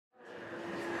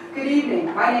Good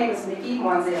evening. My name is Nikki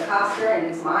Mwanze-Acosta, and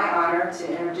it's my honor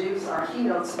to introduce our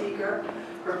keynote speaker,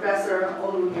 Professor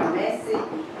Oluyemisi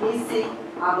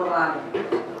Obilade.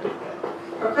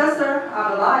 Professor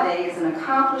Obilade is an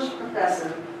accomplished professor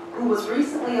who was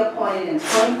recently appointed in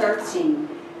 2013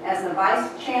 as the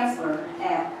Vice-Chancellor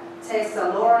at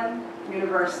Solarin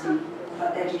University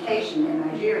of Education in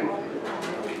Nigeria.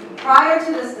 Prior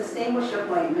to this distinguished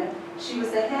appointment, she was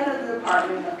the head of the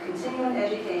Department of Continuing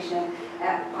Education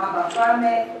at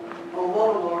Obafemi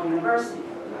Awolowo University.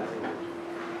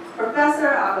 Professor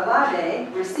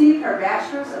Obilade received her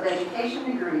Bachelor's of Education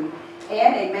degree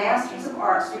and a Master's of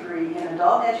Arts degree in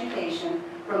Adult Education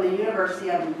from the University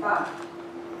of Ibadan.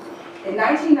 In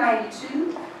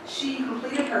 1992, she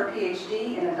completed her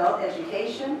PhD in Adult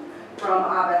Education from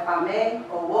Obafemi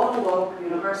Awolowo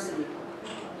University.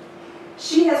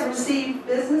 She has received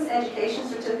business education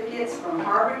certificates from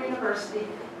Harvard University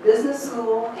Business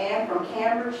School and from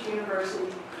Cambridge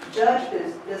University Judge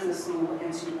Business School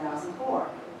in 2004.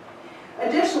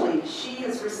 Additionally, she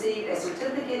has received a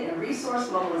certificate in resource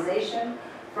mobilization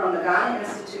from the Ghana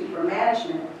Institute for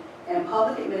Management and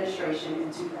Public Administration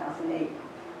in 2008.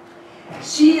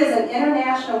 She is an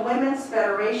International Women's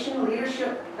Federation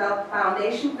Leadership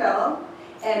Foundation Fellow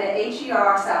and an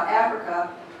HER South Africa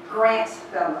Grants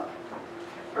Fellow.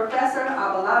 Professor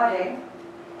Obilade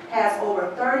has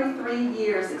over 33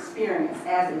 years' experience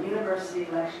as a university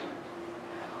lecturer.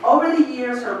 Over the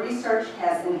years, her research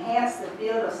has enhanced the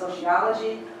field of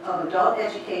sociology of adult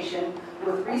education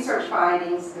with research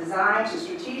findings designed to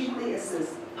strategically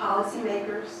assist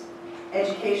policymakers,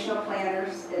 educational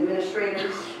planners,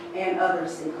 administrators, and other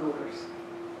stakeholders.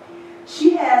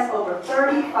 She has over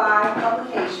 35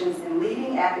 publications in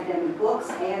leading academic books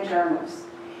and journals,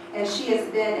 and she has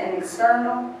been an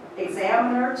external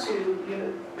examiner to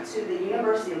the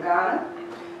University of Ghana,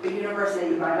 the University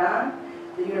of Ibadan,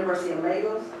 the University of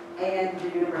Legon, and the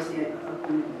University of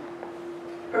Benin.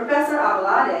 Professor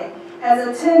Obilade has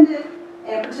attended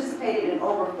and participated in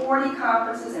over 40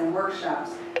 conferences and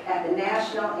workshops at the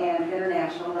national and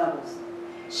international levels.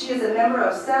 She is a member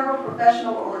of several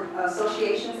professional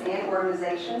associations and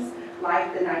organizations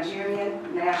like the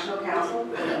Nigerian National Council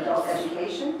for Adult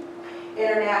Education,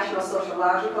 International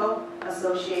Sociological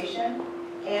Association,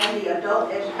 and the Adult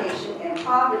Education and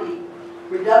Poverty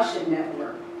Reduction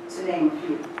Network, to name a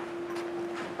few.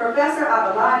 Professor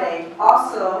Obilade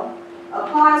also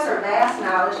applies her vast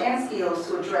knowledge and skills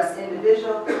to address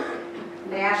individual,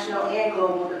 national, and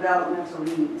global developmental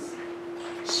needs.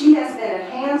 She has been a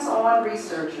hands-on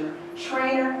researcher,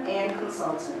 trainer, and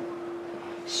consultant.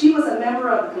 She was a member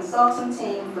of the consulting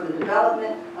team for the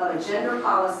development of a gender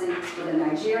policy for the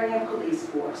Nigerian police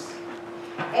force.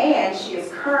 And she is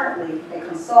currently a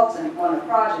consultant on a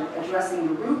project addressing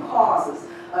the root causes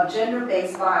of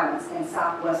gender-based violence in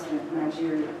southwestern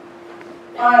Nigeria.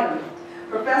 Finally,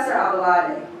 Professor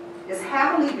Obilade is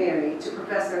happily married to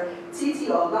Professor Titi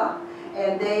Ola,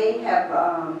 and they've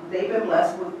been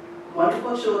blessed with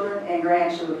wonderful children and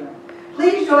grandchildren.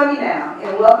 Please join me now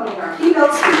in welcoming our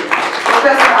keynote speaker,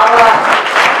 Professor Obilade.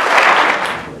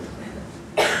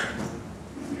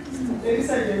 Ladies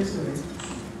and gentlemen,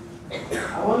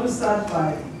 I want to start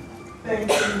by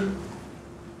thanking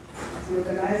the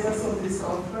organizers of this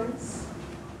conference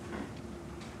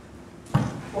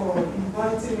for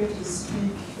inviting me to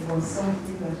speak about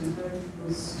something that is very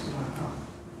close to my heart.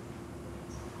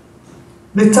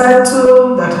 The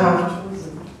title that I have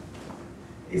chosen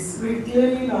is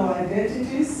Reclaiming Our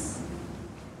Identities,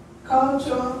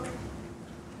 Culture,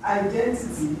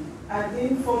 Identity, and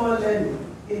Informal Learning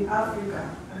in Africa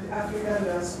and the African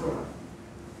Diaspora.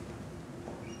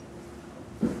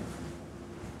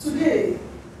 Today,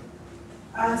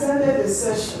 I attended a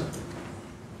session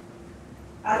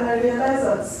and I realized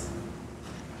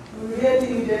that we really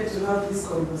needed to have this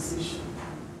conversation.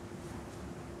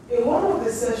 In one of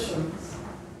the sessions,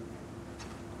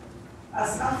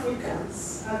 as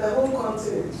Africans and the whole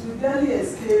continent, we barely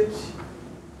escaped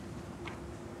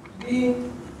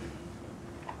being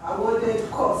awarded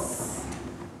costs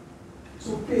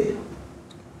to pay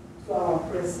for our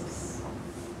presence.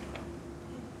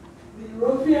 The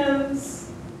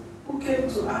Europeans who came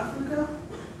to Africa,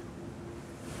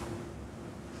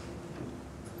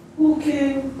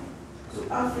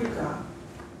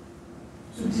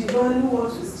 to devalue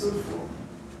what we stood for,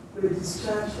 were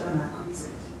discharged and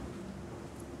acquitted.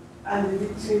 And the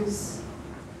victims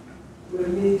were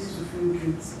made to feel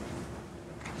guilty.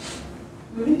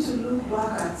 We need to look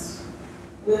back at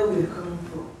where we're coming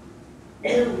from,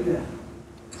 where we are,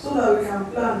 so that we can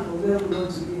plan for where we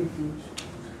want to be in the future.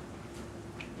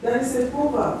 There is a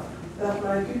proverb that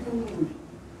my people would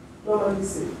normally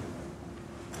say.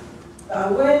 that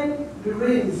when the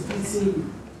rain is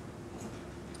beating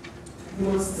you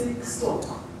must take stock.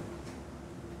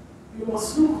 You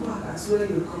must look back at where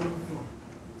you're coming from.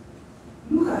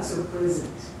 Look at your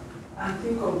present and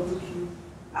think of looking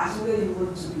at where you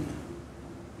want to be.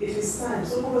 It is time.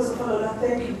 So, Professor Falola,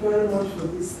 thank you very much for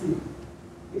this thing.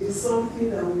 It is something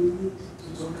that we need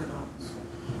to talk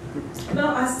about.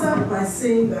 Now, I start by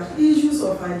saying that issues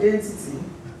of identity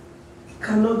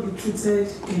cannot be treated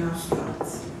in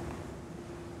abstract.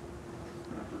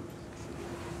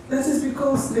 That is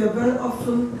because they are very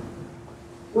often,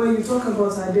 when you talk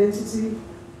about identity,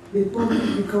 the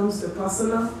public becomes the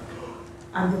personal,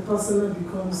 and the personal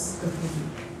becomes the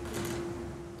public.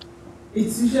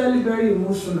 It's usually very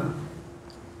emotional,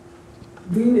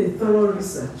 doing a thorough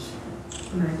research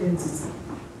on identity.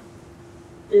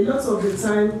 A lot of the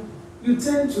time, you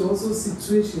tend to also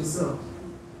situate yourself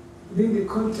within the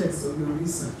context of your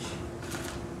research.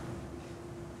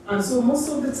 And so most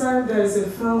of the time, there is a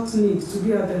felt need to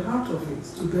be at the heart of it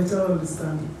to better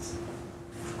understand it.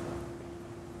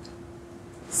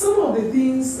 Some of the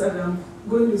things that I'm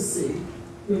going to say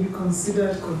may be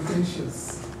considered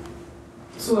contentious.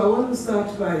 So I want to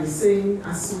start by saying,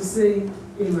 as we say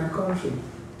in my country,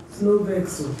 it's no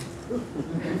vexo.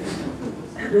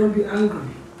 Don't be angry.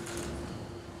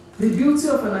 The beauty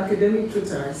of an academic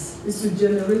treatise is to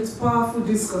generate powerful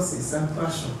discourses and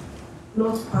passion,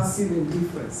 not passive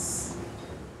indifference.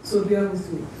 So bear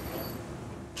with me.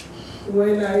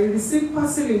 When I receive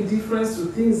passive indifference to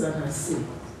things that I say,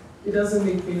 it doesn't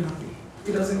make me happy.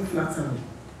 It doesn't flatter me.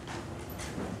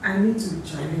 I need to be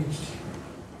challenged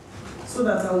so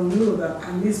that I will know that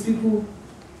at least people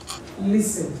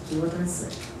listen to what I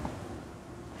say.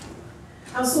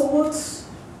 And so what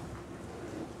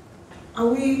are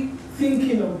we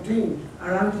thinking of doing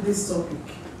around this topic?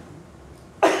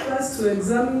 First, to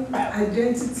examine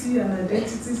identity and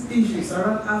identity issues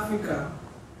around Africa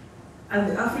and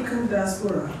the African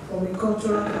diaspora from a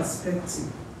cultural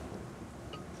perspective.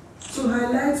 To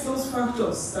highlight those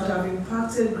factors that have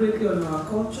impacted greatly on our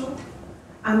culture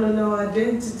and on our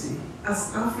identity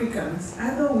as Africans,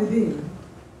 either within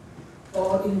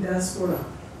or in diaspora.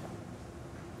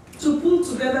 To pull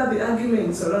together the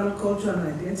arguments around culture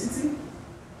and identity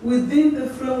within the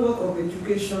framework of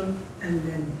education and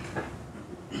learning.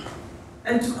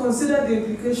 And to consider the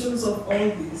implications of all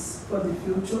this for the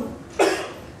future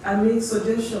and make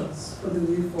suggestions for the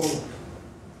way forward.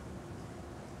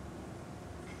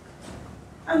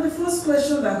 And the first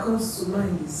question that comes to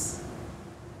mind is,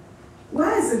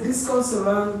 why is the discourse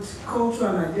around culture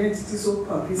and identity so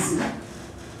pervasive,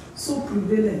 so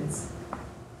prevalent,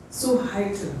 so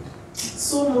heightened,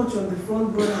 so much on the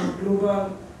front burner of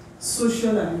global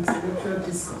social and intellectual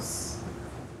discourse?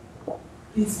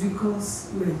 It's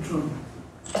because we're in trouble.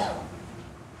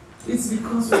 It's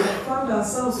because we have found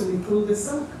ourselves in a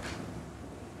cul-de-sac,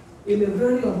 in a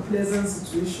very unpleasant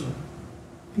situation,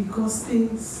 because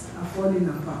things are falling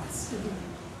apart.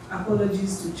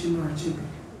 Apologies to Chino Achebe.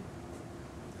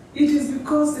 It is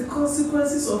because the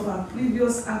consequences of our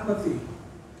previous apathy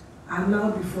are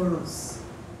now before us,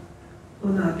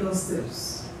 on our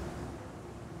doorsteps.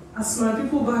 As my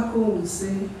people back home would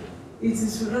say, it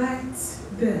is right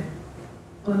there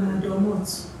on our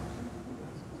doormat.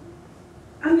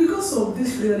 And because of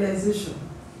this realization,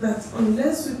 that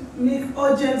unless we make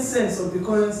urgent sense of the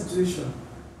current situation,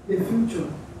 the future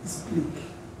is bleak.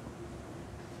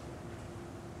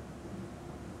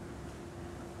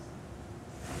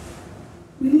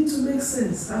 We need to make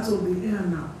sense out of the air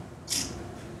now.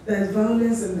 There is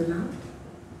violence in the land,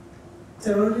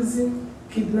 terrorism,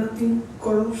 kidnapping,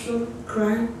 corruption,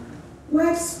 crime,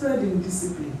 widespread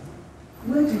indiscipline.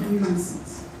 Where did we miss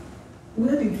it?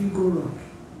 Where did we go wrong?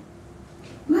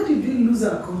 Where did we lose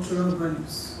our cultural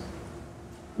values?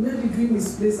 Where did we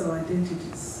misplace our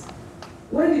identities?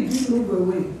 Where did we move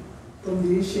away from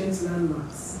the ancient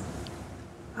landmarks?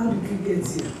 How did we get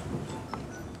here?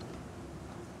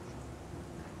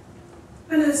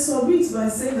 And I submit by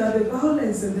saying that the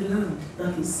violence in the land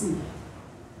that we see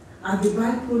are the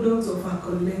byproducts of our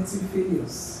collective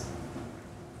failures.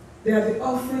 They are the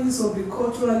offerings of the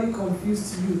culturally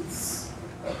confused youths,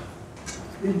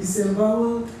 the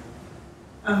disemboweled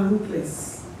and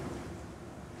ruthless,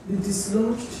 the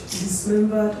dislodged,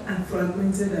 dismembered, and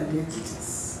fragmented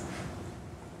identities.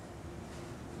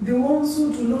 The ones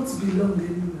who do not belong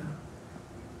anywhere,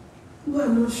 who are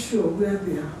not sure where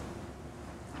they are.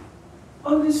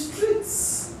 On the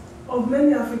streets of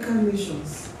many African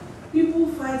nations, people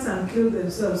fight and kill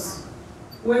themselves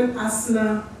when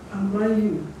Arsenal and Man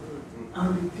U are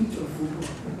on the pitch of football.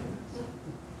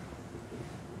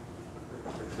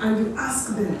 And you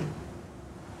ask them,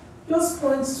 just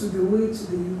point to the way to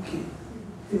the UK.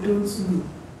 They don't know.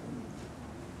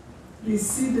 They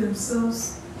see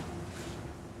themselves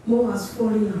more as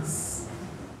foreigners,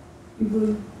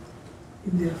 even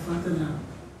in their fatherland.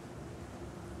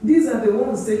 These are the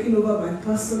ones taken over by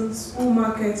persons who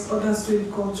market other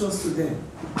strange cultures to them,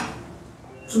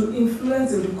 to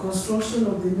influence the reconstruction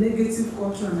of the negative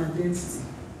culture and identity,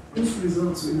 whose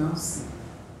results we now see.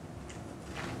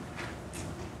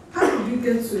 How did we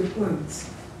get to a point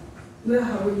where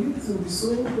our youth will be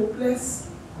so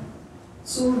hopeless,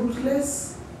 so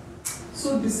ruthless,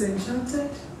 so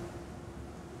disenchanted,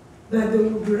 that they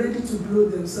will be ready to blow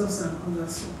themselves and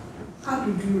others up? How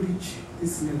did you reach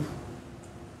this level?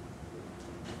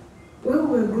 When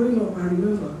we were growing up, I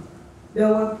remember, there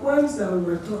were poems that we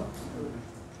were taught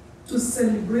to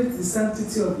celebrate the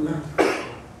sanctity of life.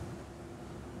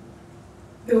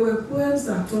 There were poems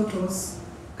that taught us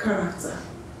character,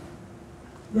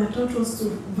 that taught us to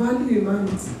value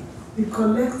humanity, the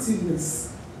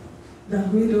collectiveness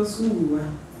that made us who we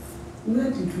were.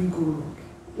 Where did we go wrong?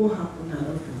 What happened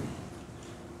along the way?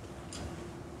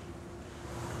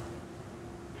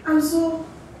 And so,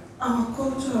 our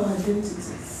culture, our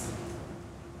identities.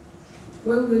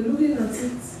 When we're looking at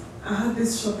it, I had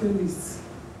this shopping list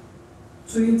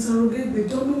to interrogate the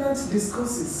dominant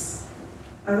discourses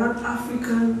around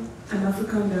African and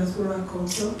African diaspora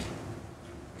culture,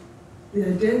 the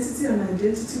identity and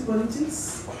identity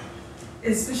politics,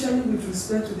 especially with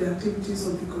respect to the activities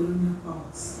of the colonial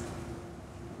powers.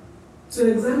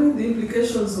 To examine the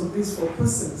implications of this for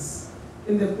persons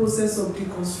in the process of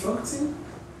deconstructing,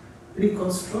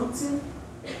 reconstructing,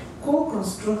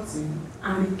 co-constructing,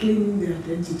 and reclaiming their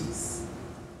identities.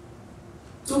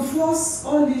 To force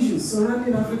all issues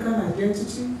surrounding African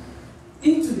identity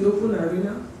into the open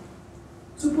arena,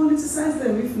 to politicize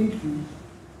them if need be,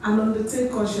 and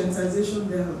undertake conscientization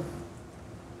thereof.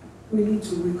 We need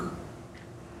to wake up.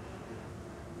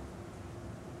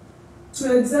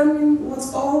 To examine what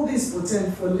all this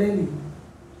portends for learning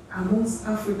amongst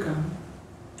African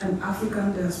and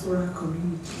African diaspora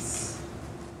communities.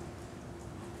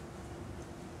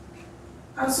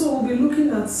 And so we'll be looking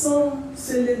at some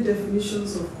salient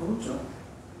definitions of culture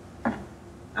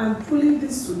and pulling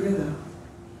this together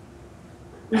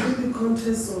within the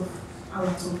context of our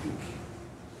topic.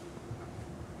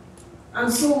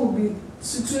 And so we'll be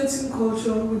situating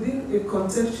culture within a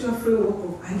contextual framework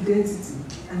of identity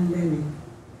and learning.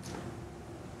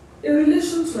 In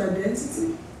relation to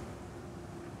identity,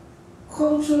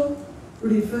 culture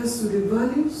refers to the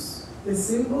values, the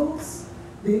symbols,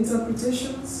 the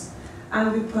interpretations,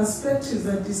 and the perspectives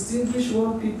that distinguish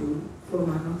one people from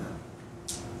another.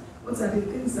 What are the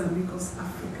things that make us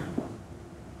African?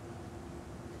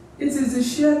 It is the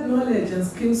shared knowledge and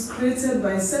skills created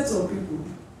by a set of people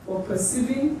for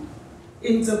perceiving,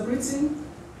 interpreting,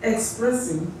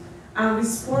 expressing, and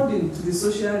responding to the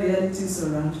social realities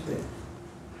around them.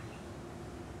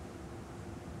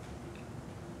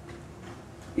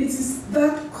 It is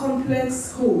that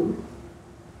complex whole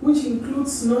which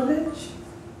includes knowledge,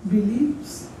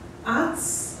 beliefs,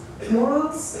 arts,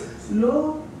 morals,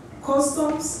 law,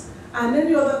 customs, and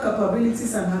any other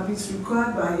capabilities and habits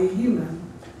required by a human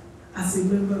as a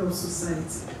member of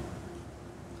society.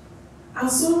 And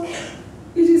so,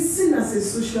 it is seen as a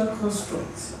social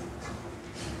construct.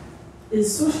 A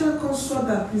social construct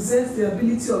that presents the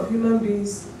ability of human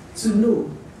beings to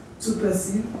know, to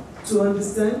perceive, to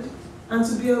understand, and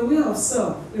to be aware of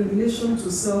self in relation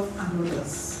to self and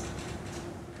others.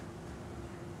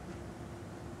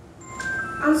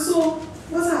 And so,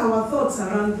 what are our thoughts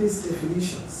around these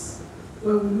definitions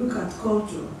when we look at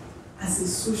culture as a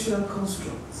social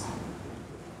construct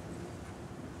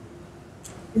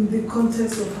in the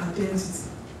context of identity?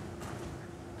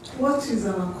 What is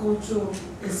our culture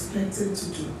expected to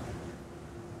do?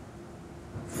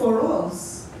 For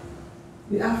us,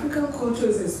 the African culture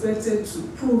is expected to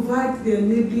provide the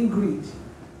enabling grid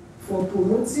for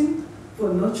promoting,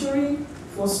 for nurturing,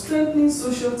 for strengthening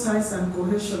social ties and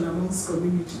cohesion amongst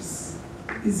communities.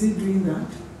 Is it doing that?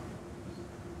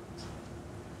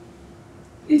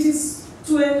 It is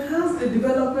to enhance the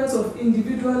development of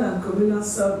individual and communal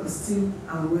self-esteem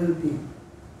and well-being.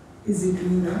 Is it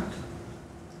doing that?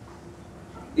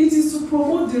 It is to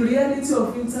promote the reality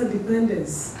of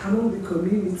interdependence among the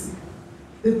community,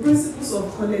 the principles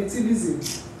of collectivism,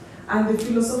 and the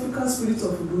philosophical spirit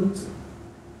of Ubuntu.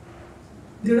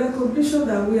 The recognition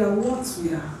that we are what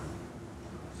we are.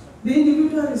 The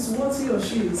individual is what he or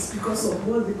she is because of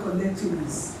what the collective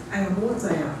is. I am what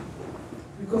I am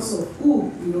because of who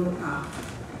we all are.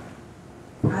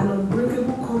 An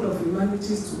unbreakable code of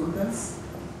humanities to others,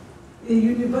 a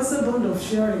universal bond of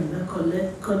sharing that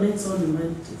connects all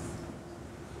humanities.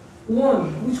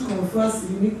 One which confers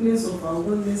the uniqueness of our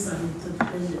oneness and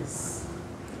interdependence.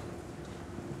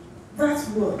 That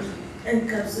word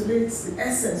encapsulates the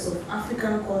essence of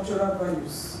African cultural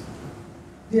values,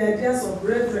 the ideas of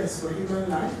reverence for human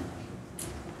life,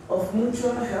 of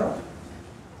mutual help,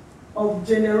 of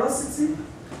generosity,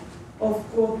 of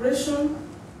cooperation,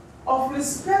 of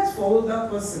respect for older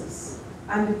persons,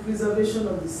 and the preservation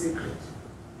of the sacred.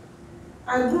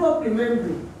 I grew up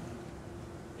remembering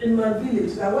in my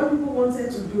village that when people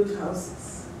wanted to build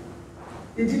houses,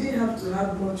 they didn't have to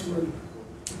have much money.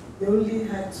 They only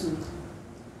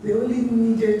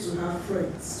needed to have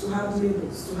friends, to have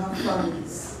neighbors, to have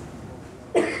families.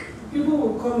 People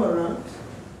will come around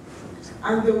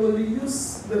and they will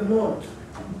use the mud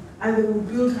and they will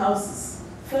build houses.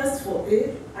 First for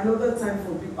A, another time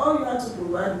for B. All you had to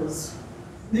provide was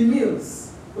the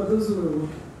meals for those who were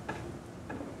working.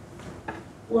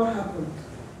 What happened?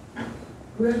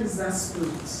 Where is that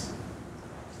spirit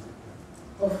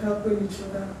of helping each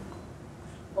other,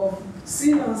 of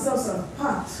seeing ourselves as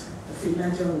part of a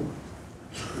larger world?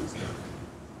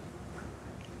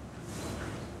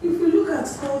 If we look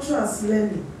at culture as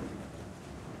learning,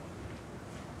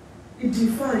 it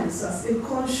defines as a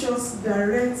conscious,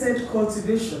 directed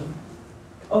cultivation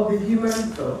of the human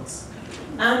thought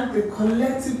and the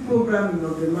collective programming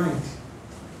of the mind,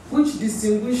 which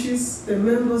distinguishes the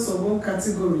members of one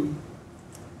category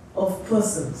of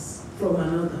persons from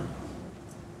another.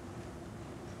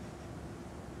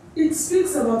 It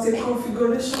speaks about a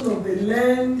configuration of the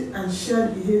learned and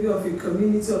shared behavior of a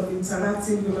community of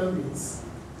interacting human beings,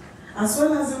 as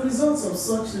well as the results of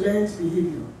such learned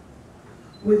behavior,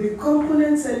 with the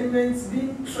component elements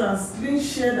being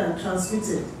shared and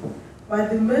transmitted by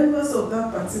the members of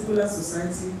that particular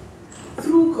society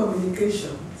through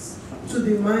communications to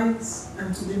the minds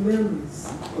and to the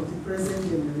memories of the present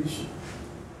generation.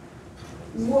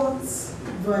 What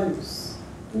values,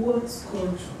 what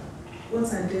culture,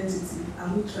 what identity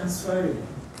are we transferring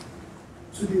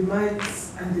to the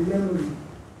minds and the memory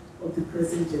of the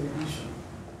present generation?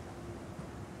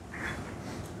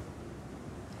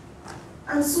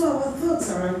 And so our thoughts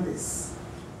around this.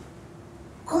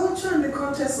 Culture in the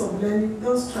context of learning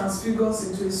thus transfigures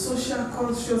into a social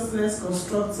consciousness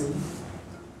constructing,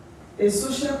 a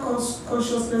social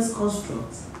consciousness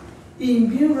construct in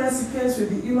being recipients with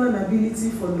the human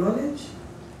ability for knowledge,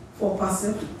 for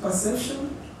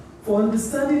perception, for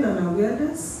understanding and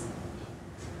awareness.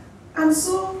 And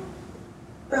so,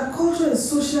 that culture is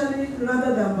socially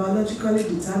rather than biologically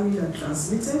determined and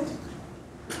transmitted.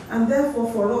 And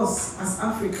therefore, for us as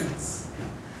Africans,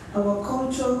 our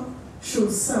culture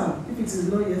should serve, if it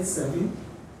is not yet serving,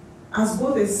 as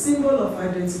both a symbol of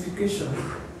identification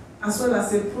as well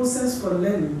as a process for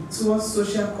learning towards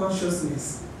social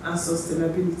consciousness and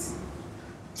sustainability.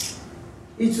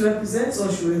 It represents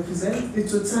or should represent the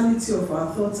totality of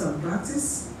our thoughts and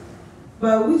practice,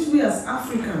 by which we as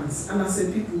Africans and as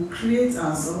a people create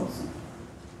ourselves,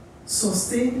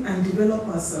 sustain and develop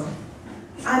ourselves,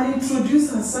 and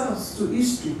introduce ourselves to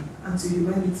history and to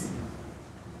humanity.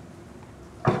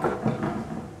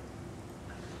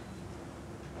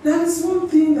 There is one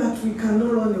thing that we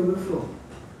cannot run away from,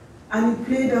 and it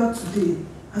played out today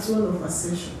as one of our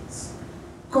sessions.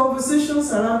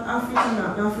 Conversations around African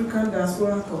and African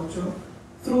diaspora culture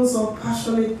throws up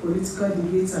passionate political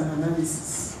debates and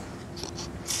analysis.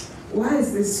 Why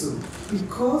is this so?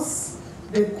 Because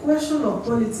the question of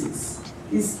politics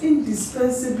is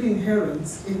indispensably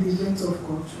inherent in the event of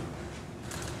culture.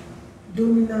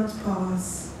 Dominant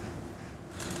powers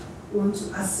want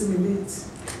to assimilate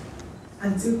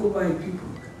and take over a people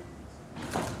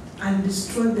and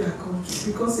destroy their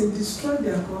culture, because in destroying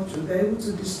their culture, they're able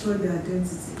to destroy their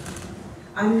identity.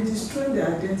 And in destroying their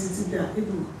identity, they are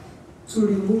able to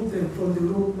remove them from the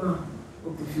roadmap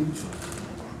of the future.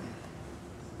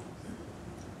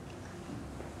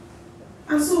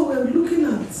 And so we're looking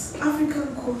at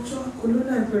African culture,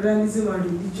 colonial imperialism, and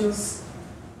religious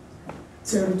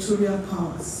territorial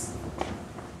powers.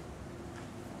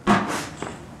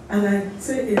 And I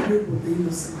say a rape of the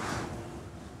innocent.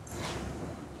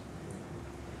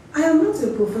 I am not a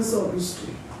professor of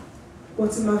history,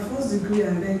 but in my first degree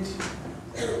I read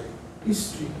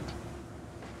history.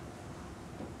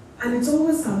 And it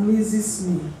always amazes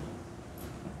me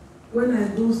when I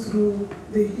go through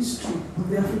the history of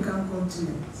the African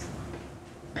continent,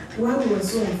 why we were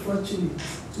so unfortunate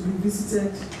to be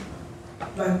visited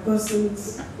by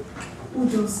persons who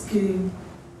just came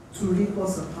to rip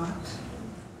us apart,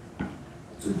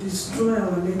 to destroy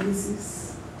our legacies,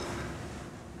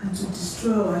 and to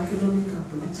destroy our economic and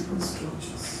political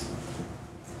structures.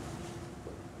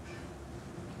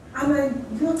 And I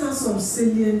brought out some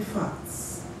salient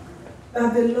facts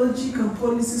that the logic and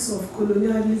policies of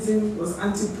colonialism was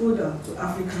antipodal to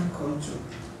African culture.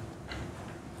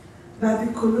 That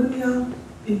the colonial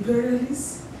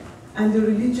imperialists and the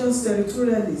religious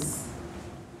territorialists,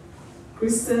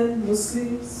 Christian,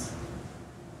 Muslims,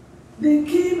 they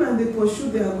came and they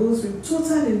pursued their goals with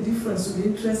total indifference to the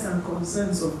interests and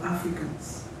concerns of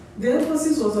Africans. The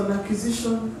emphasis was on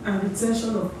acquisition and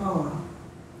retention of power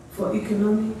for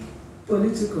economic,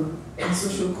 political, and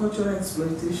socio-cultural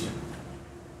exploitation.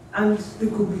 And they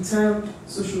could be termed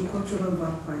socio-cultural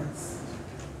vampires.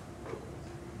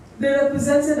 They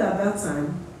represented at that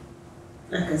time,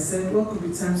 like I said, what could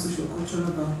be termed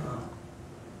socio-cultural vampire.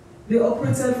 They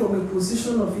operated from a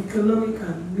position of economic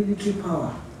and military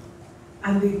power,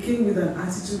 and they came with an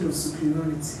attitude of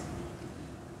superiority.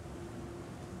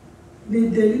 They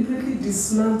deliberately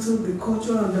dismantled the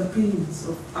cultural underpinnings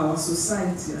of our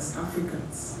society as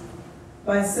Africans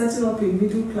by setting up a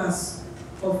middle class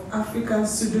of African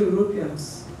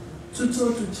pseudo-Europeans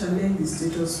tutored to challenge the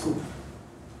status quo.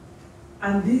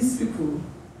 And these people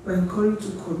were encouraged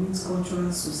to commit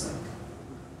cultural suicide.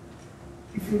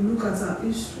 If you look at our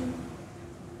history,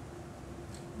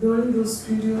 during those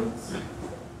periods,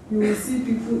 you will see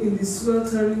people in the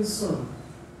sweltering sun,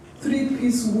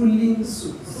 three-piece woolen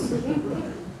suits,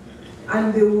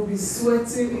 and they will be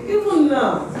sweating, even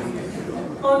now,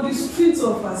 on the streets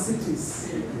of our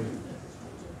cities.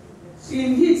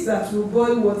 In heat that will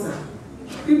boil water,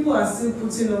 people are still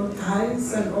putting on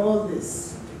ties and all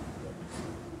this,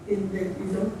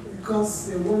 because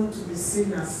they want to be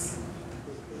seen as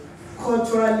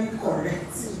culturally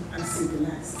correct and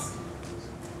civilized.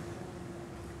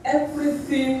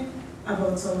 Everything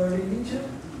about our religion,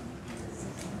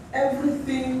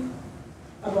 everything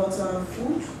about our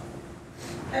food,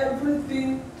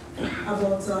 everything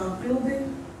about our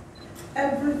clothing,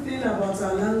 everything about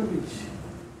our language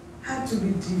had to be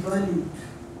devalued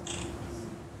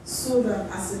so that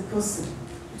as a person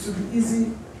it would be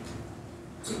easy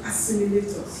to assimilate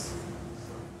us.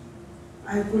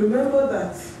 I could remember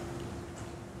that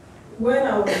when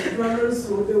I was in primary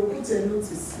school, they would put a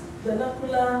notice: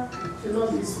 vernacular should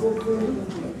not be spoken.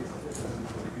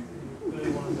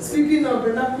 Speaking of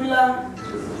vernacular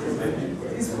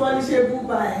is punishable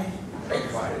by.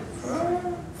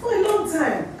 For a long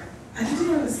time, I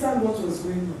didn't understand what was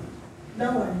going on.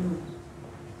 Now I know.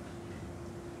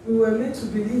 We were made to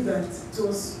believe that it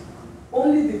was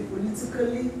only the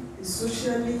politically, the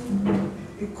socially,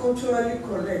 the culturally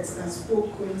correct that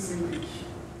spoke Queen's English.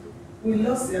 We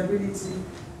lost the ability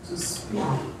to speak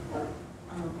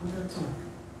our mother tongue.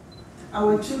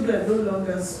 Our children no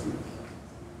longer speak.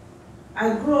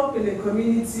 I grew up in a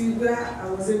community where I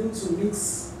was able to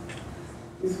mix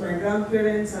with my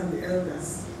grandparents and the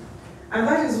elders. And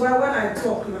that is why when I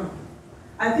talk now,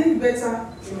 I think better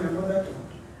in my mother tongue.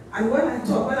 And when I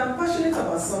talk, when I'm passionate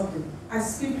about something, I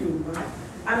speak Yoruba.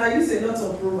 And I use a lot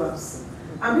of proverbs.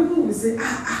 And people will say,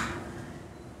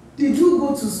 did you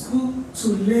go to school to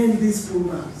learn these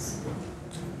proverbs?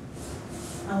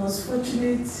 I was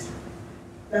fortunate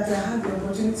that I had the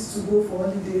opportunity to go for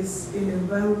holidays in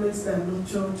environments that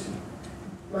nurtured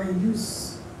my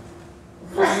use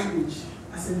of language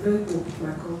as a vehicle of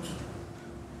my culture.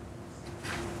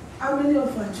 How many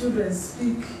of our children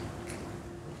speak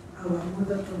our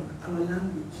mother tongue, our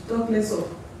language? Talk less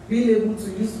of being able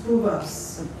to use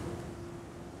proverbs.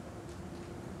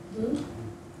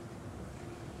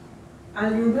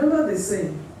 And you remember the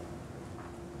saying,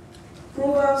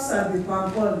 proverbs are the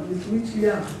pampon with which we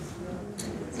are.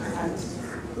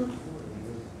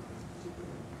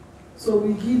 So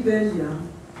we give them yam,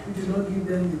 we do not give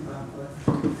them the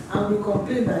pampon. And we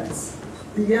complain that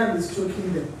the yam is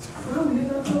choking them. Why will you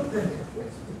not choke them?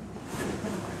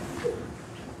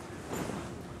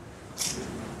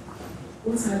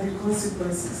 What are the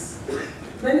consequences?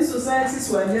 Many societies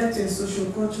were left in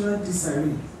socio-cultural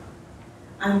disarray.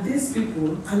 And these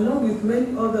people, along with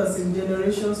many others in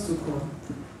generations to come,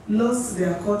 lost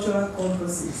their cultural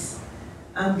compasses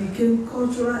and became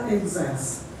cultural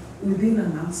exiles within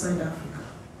and outside Africa.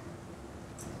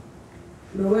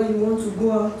 You know, when you want to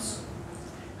go out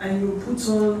and you put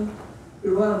on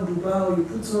Iran Duba, or you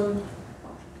put on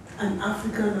an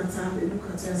African attire, they look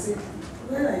at you and say,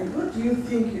 where are you? What do you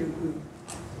think you're going?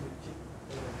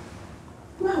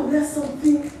 Well, there's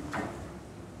something.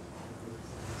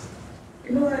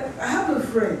 You know, I have a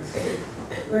friend,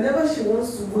 whenever she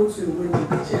wants to go to a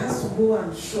wedding, she has to go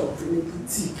and shop in a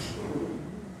boutique.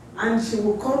 And she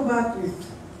will come back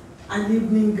with an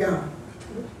evening gown.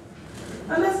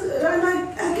 And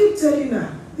I keep telling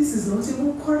her, this is not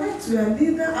even correct. We are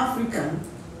neither African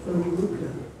nor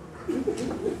European.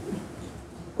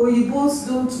 Oyibos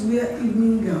don't wear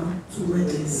evening gown to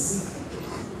weddings.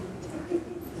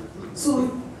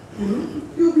 So,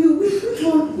 you'll be,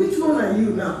 which one are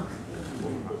you now?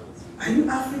 Are you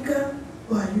African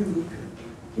or are you European?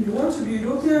 If you want to be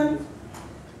European,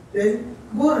 then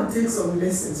go and take some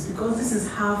lessons, because this is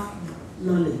half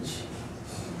knowledge.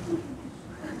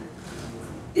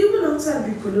 Even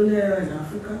outside the colonial era in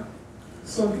Africa,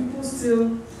 some people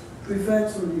still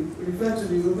refer to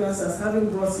the Europeans as having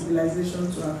brought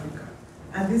civilization to Africa.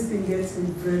 And this thing gets me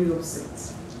very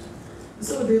upset.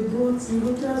 So Europeans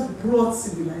brought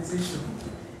civilization.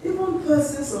 Even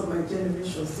persons of my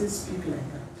generation still speak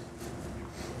like that.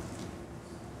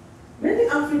 Many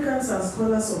Africans and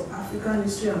scholars of African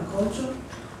history and culture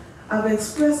have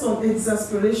expressed some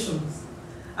exasperations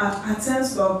at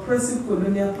attempts by oppressive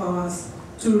colonial powers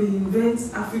to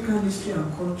reinvent African history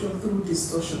and culture through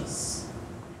distortions.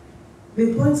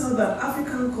 They point out that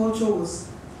African culture was,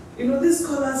 these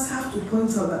scholars have to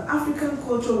point out that African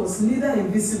culture was neither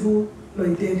invisible nor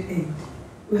a dead end.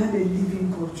 We had a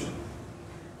living culture.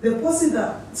 They posit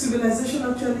that civilization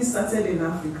actually started in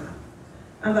Africa,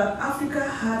 and that Africa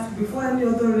had, before any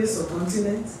other race or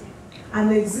continent,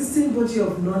 an existing body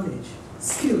of knowledge,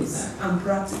 skills, and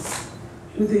practice,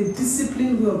 with a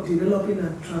disciplined way of developing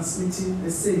and transmitting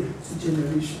the same to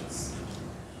generations.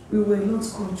 We were not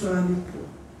culturally poor.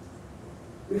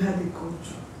 We had a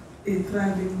culture, a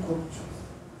thriving culture.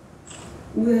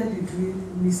 Where did we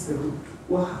miss the road?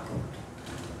 What happened?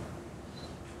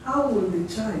 How will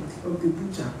the child of the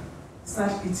butcher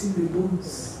start eating the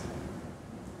bones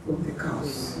from the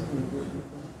cows?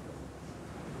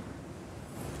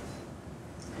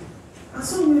 And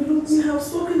so we have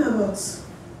spoken about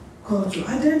culture,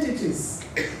 identities.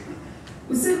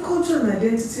 We say culture and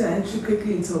identity are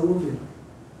intricately interwoven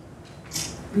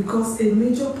because a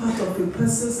major part of a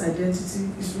person's identity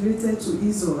is related to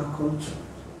his or her culture.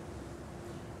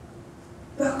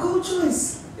 The culture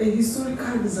is a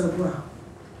historical reservoir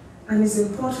and is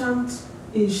important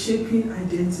in shaping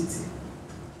identity.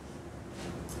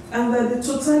 And that the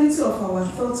totality of our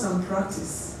thoughts and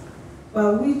practice by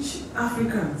which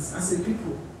Africans as a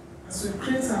people, as we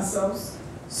create ourselves,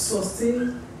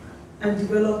 sustain and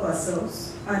develop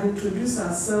ourselves, and introduce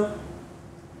ourselves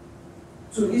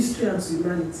to history and to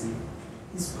humanity,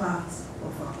 is part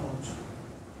of our culture.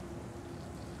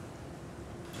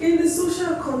 In the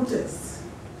social context,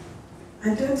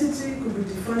 identity could be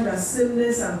defined as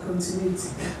sameness and continuity,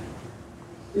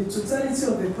 the totality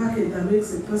of the package that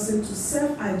makes a person to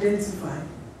self-identify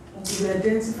or to be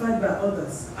identified by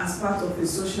others as part of a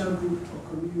social group or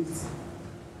community.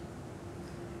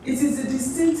 It is the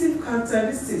distinctive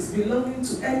characteristics belonging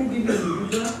to any given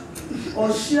individual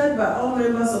or shared by all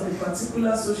members of a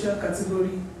particular social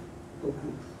category or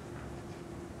group.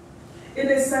 In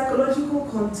a psychological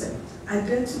context,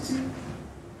 identity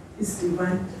is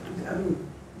defined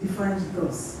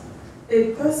thus.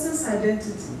 A person's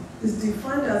identity is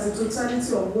defined as the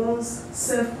totality of one's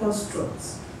self-construct,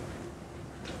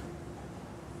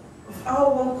 of how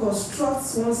one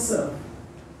constructs oneself.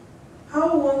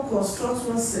 How one constructs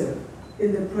oneself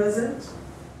in the present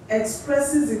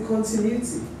expresses the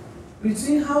continuity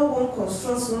between how one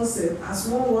constructs oneself as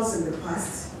one was in the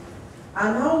past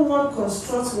and how one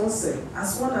constructs oneself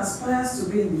as one aspires to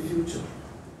be in the future.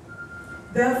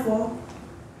 Therefore,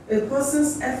 a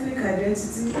person's ethnic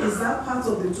identity is that part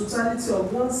of the totality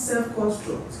of one's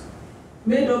self-construct,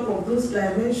 made up of those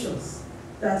dimensions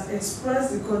that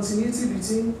express the continuity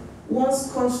between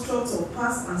one's construct of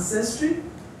past ancestry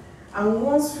and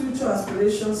one's future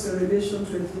aspirations in relation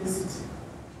to ethnicity.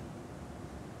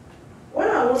 When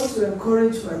I want to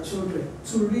encourage my children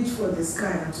to reach for the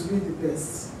sky and to be the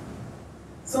best,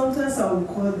 sometimes I will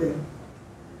call them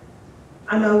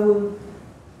and I will,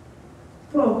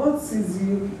 what is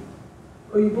the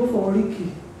Oyibo for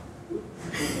Ricky?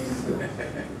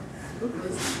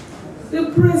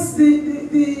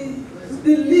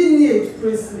 the lineage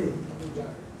praise name.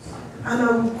 And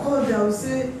I will call them, I will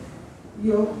say,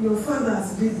 your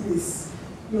fathers did this.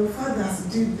 Your fathers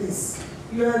did this.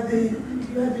 You are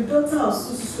the daughter of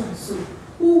so and so.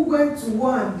 Who went to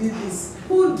war and did this?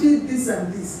 Who did this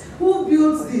and this? Who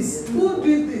built this? Who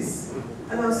did this?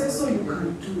 And I'll say, so you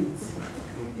can do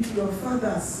it. If your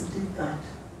fathers did that,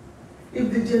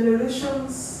 if the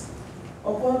generations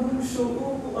upon whose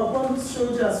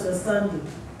shoulders were standing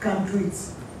can do it,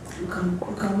 you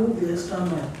can move the extra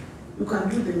mile. You can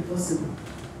do the impossible.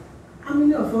 How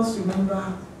many of us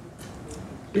remember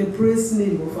the praise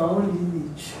name of our own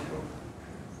lineage?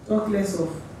 Talk less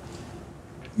of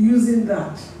using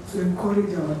that to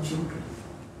encourage our children.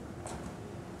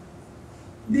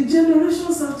 The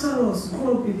generations after us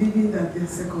grew up believing that they're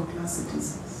second-class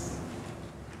citizens.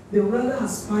 They rather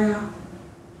aspire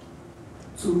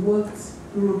to what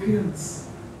Europeans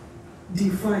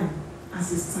define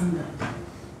as a standard.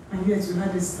 And yet we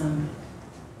had a standard.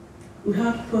 We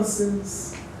had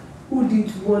persons who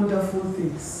did wonderful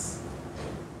things.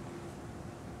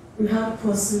 We had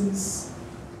persons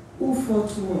who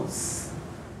fought wars.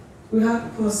 We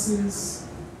had persons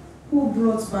who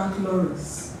brought back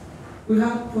laurels. We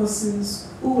had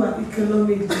persons who were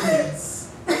economic giants.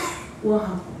 What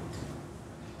happened?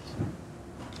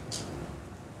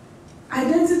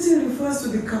 Identity refers to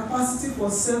the capacity for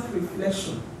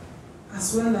self-reflection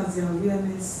as well as the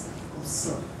awareness of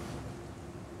self.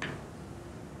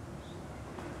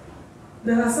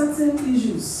 There are certain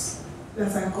issues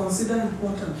that I consider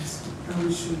important that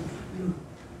we should know.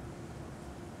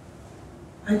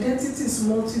 Identity is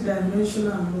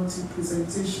multidimensional and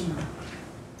multi-presentational.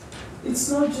 It's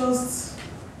not just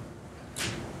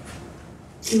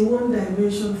a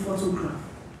one-dimension photograph.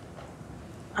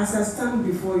 As I stand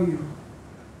before you,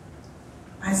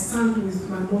 I stand with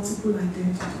my multiple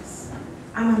identities.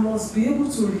 And I must be able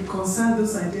to reconcile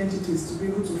those identities to be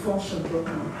able to function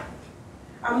properly.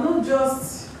 I'm not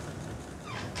just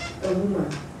a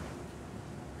woman.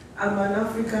 I'm an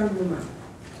African woman.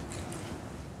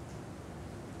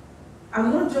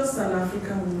 I'm not just an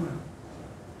African woman.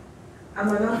 I'm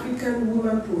an African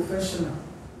woman professional.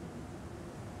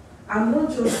 I'm not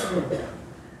just one.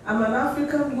 I'm an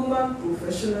African woman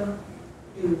professional,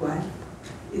 a wife,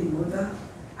 a mother,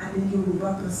 and a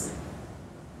Yoruba person.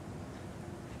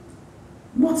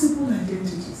 Multiple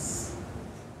identities.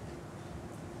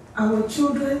 Our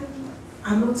children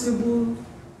are not able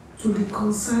to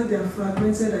reconcile their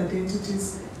fragmented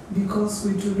identities because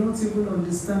we do not even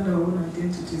understand our own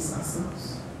identities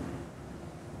ourselves.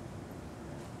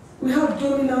 We have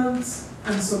dominant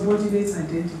and subordinate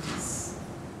identities.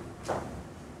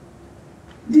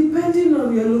 Depending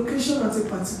on your location at a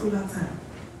particular time,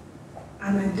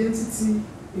 an identity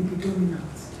may be dominant.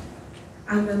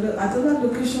 And at another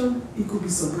location, it could be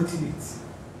subordinate.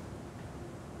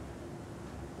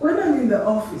 When I'm in the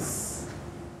office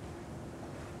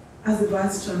as the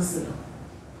Vice-Chancellor,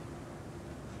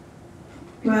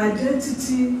 my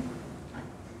identity,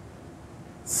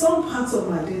 some parts of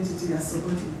my identity are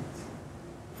subordinate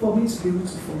for me to be able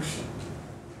to function.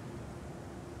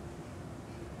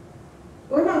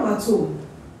 When I'm at home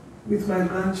with my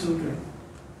grandchildren,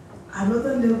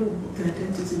 another level of the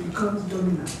identity becomes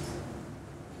dominant.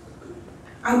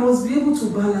 I must be able to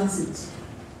balance it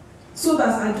so that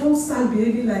I don't start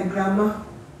behaving like grandma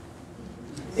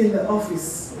in the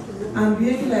office and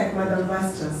behaving like Madam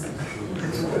Vice-Chancellor.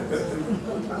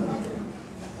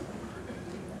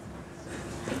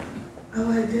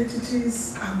 Our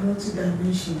identities are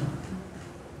multidimensional.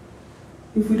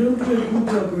 If we don't do a good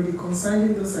job of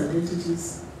reconciling those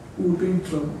identities, we will be in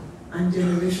trouble, and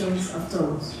generations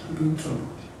afterwards will be in trouble.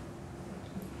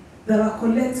 There are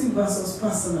collective versus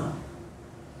personal.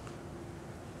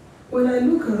 When I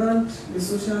look around the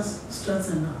social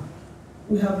strata now,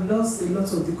 we have lost a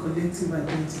lot of the collective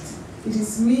identity. It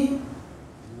is me,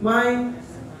 mine,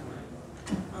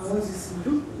 and what is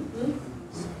mine?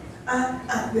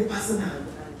 And the personal.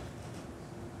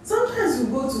 Sometimes you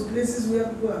go to places where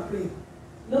people are praying.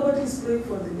 Nobody is praying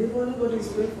for the neighbor, nobody is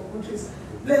praying for countries.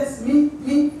 Bless me.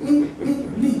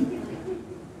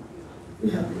 We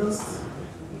have lost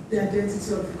the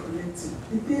identity of the collective.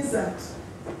 The things that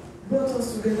brought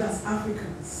us together as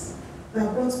Africans,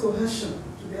 that brought cohesion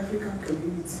to the African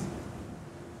community.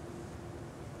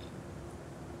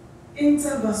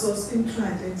 Inter versus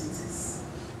intra-identities.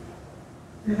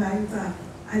 There are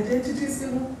inter-identities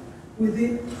even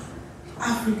within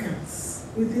Africans,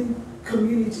 within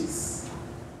communities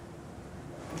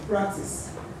of practice.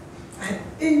 And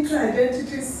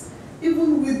intra-identities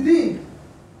even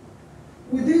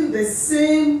within the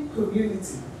same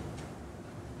community.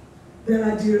 There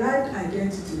are derived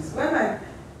identities.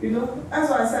 That's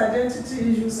why I say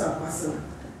identity issues are personal.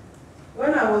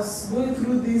 When I was going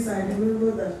through this, I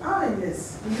remember that,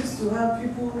 yes, we used to have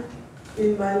people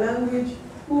in my language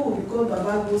who would be called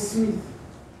Baba Goldsmith,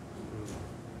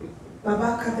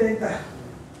 Baba Carpenter,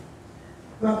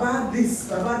 Baba this,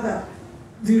 Baba that,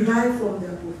 derived from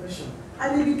their profession.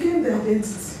 And it became their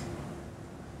identity.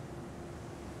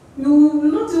 You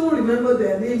will not even remember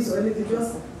their names or anything,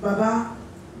 just Baba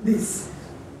this.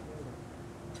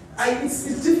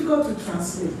 It's difficult to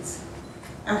translate.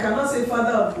 I cannot say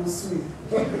father of Goldsmith.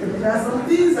 There are some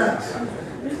things that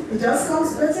it just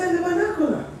comes better in the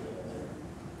vernacular.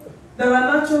 There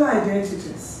are natural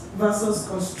identities versus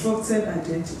constructed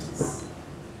identities.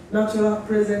 Natural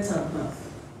present at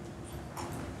birth.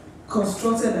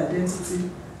 constructed identity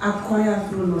acquired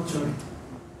through nurturing.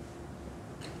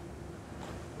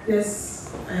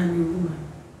 Yes, I am a woman.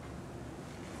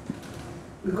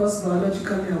 Because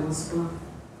biologically I was born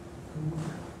a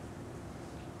woman.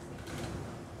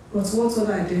 But what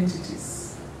other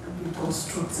identities have been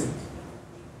constructed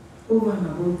over and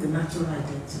above the natural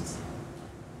identity?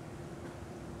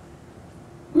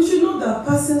 We should know that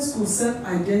persons could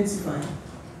self-identify,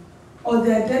 or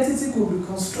the identity could be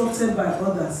constructed by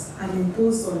others and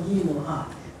imposed on him or her.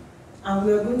 And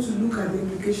we are going to look at the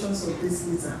implications of this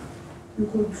later. You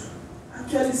could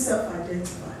actually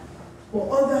self-identify, but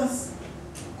others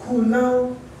could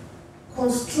now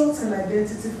construct an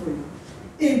identity for you,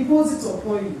 impose it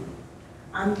upon you,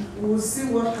 and we'll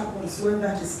see what happens when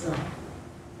that is done.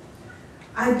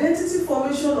 Identity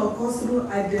formation occurs through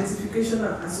identification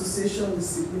and association with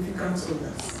significant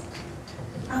others.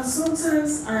 And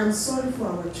sometimes I am sorry for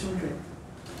our children.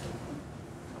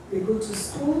 They go to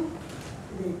school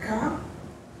in a car,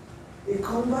 they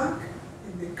come back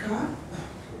in the car,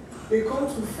 they come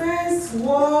to first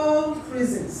world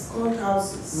prisons called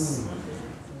houses.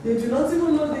 They do not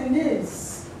even know the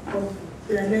names of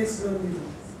their next door neighbors.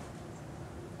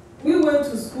 We went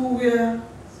to school where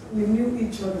we knew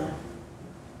each other,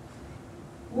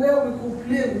 where we could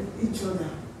play with each other,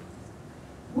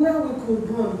 where we could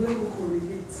bond, where we could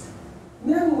relate,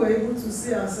 where we were able to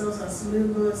see ourselves as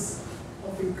members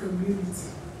of a community,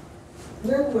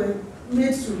 where we were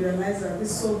made to realize that the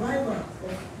survival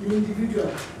of the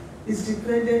individual is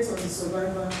dependent on the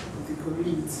survival of the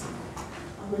community.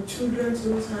 Our children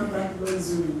don't have that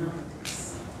luxury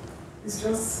nowadays. It's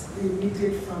just the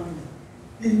immediate family,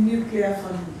 the nuclear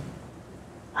family.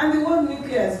 And the word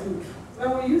nuclear is good.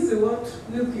 When we use the word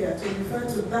nuclear to refer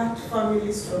to that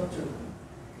family structure,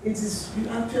 it is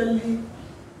actually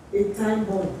a time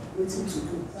bomb waiting to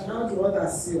go. And how do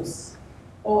others see us?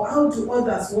 Or how do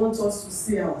others want us to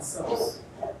see ourselves?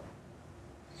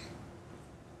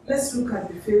 Let's look at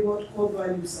the favored core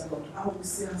values about how we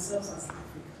see ourselves as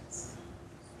Africans.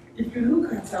 If you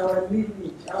look at our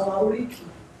lineage, our origin,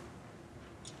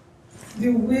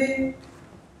 the way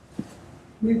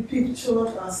we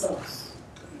pictured ourselves,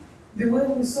 the way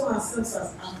we saw ourselves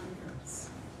as Africans,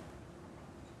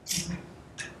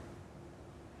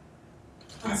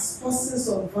 as persons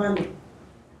of value,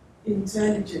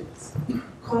 intelligent,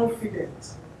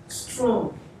 confident,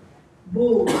 strong,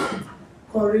 bold,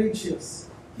 courageous,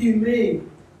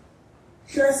 humane,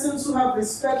 persons who have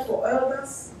respect for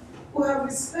elders, who have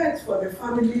respect for the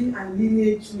family and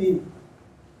lineage name,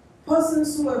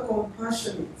 persons who are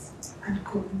compassionate and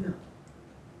communal.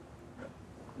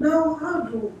 Now, how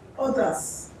do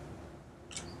others,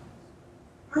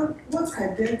 what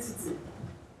identity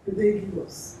do they give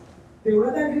us? They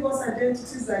rather give us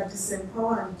identities that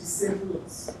disempower and disable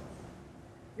us.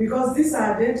 Because these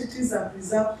are identities that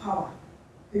preserve power,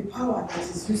 the power that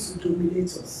is used to dominate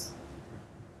us.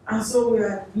 And so we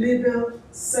are labeled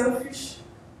selfish,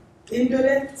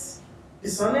 indolent,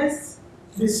 dishonest,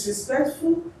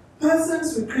 disrespectful,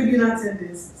 persons with criminal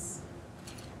tendencies.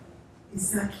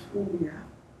 Is that who we are?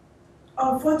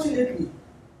 Unfortunately,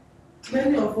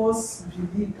 many of us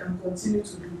believe and continue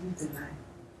to believe the lie.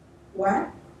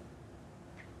 Why?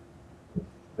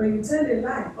 When you tell a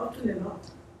lie, often enough,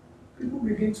 people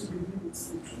begin to believe it's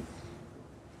the truth.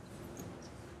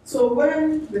 So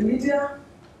when the media,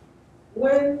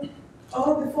 when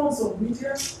all the forms of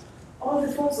media, all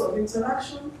the forms of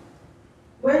interaction,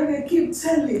 when they keep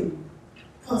telling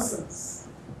persons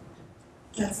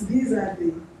that these are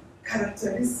the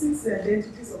characteristics, the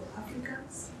identities of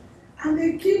Africans, and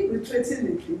they keep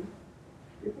reiterating the claim,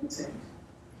 people tend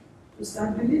to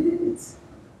start believing it.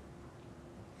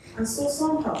 And so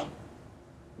somehow,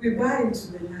 we buy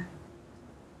into the lie,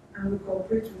 and we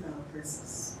cooperate with our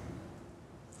oppressors.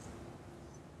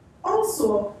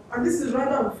 Also, and this is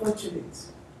rather unfortunate,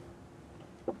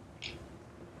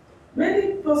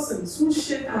 many persons who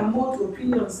shape and mold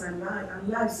opinions and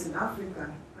lives in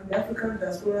Africa and the African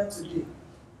diaspora today,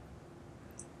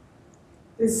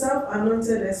 the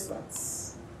self-anointed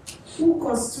experts who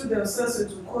constitute themselves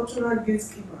into cultural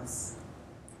gatekeepers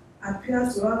appear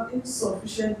to have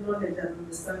insufficient knowledge and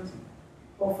understanding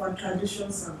of our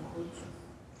traditions and culture.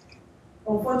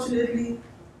 Unfortunately,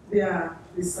 they are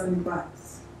the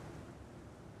Sanibats.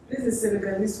 This is a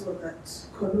Senegalese word that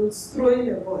connotes throwing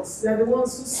a voice. They are the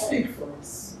ones who speak for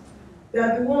us. They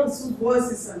are the ones whose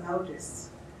voices are loudest.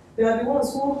 They are the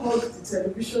ones who hold the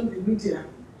television, the media.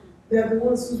 They are the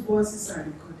ones whose voices are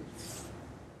recorded.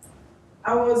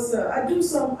 I do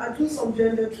some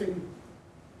gender training,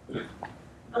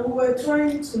 and we were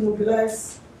trying to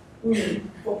mobilize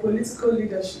women for political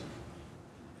leadership.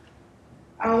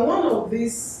 And one of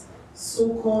these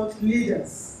so-called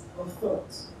leaders of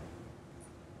thought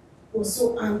was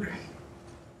so angry.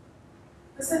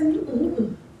 I said,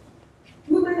 women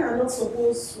are not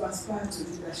supposed to aspire to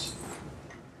leadership.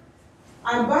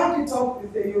 And back it up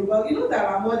with the Yoruba. You know there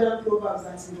are modern proverbs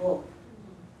that involve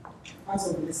part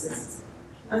of necessity.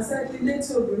 And said, ilé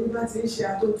tí obìnrin bá ti ń ṣe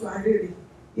àtótó arére,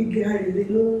 igi arére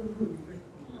ló ń gùn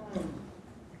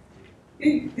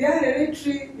níbẹ̀. The arére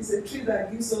tree is a tree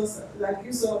that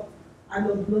gives up an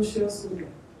obnoxious odor.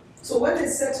 So when a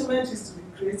settlement is to be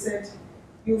created,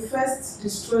 you first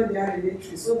destroy the arére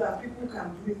tree so that people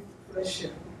can breathe fresh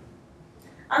air.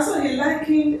 And so he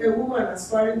likened a woman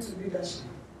aspiring to leadership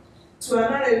to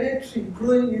an arére tree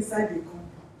growing inside a compound.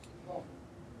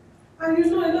 And you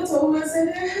know, a lot of women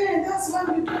say, hey, that's why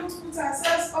we don't put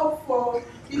ourselves up for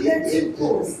elected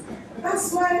posts.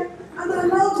 That's why, and I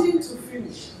allowed him to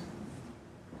finish.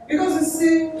 Because you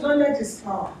see, knowledge is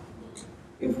power.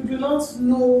 If we do not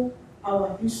know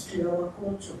our history, our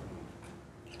culture,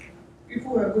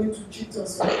 people are going to cheat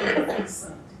us on everything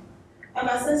side. And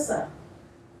I said, sir,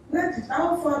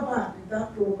 how far back did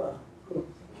that proverb go?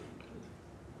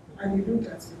 And he looked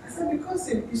at me. I said, because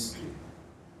in history,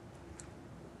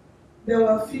 there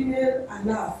were female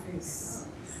Ile-Ifes.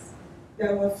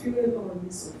 There were female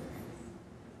Oluyemisi.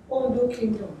 Ondo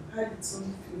Kingdom had its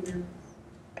own female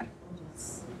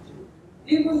owners.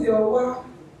 Even the Owa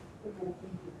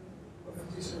of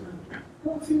traditional,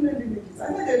 there were female lineages.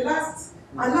 And then the last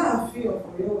Ile-Ife of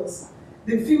Oyo was,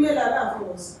 the female Ile-Ife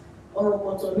was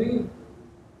Oropotorin.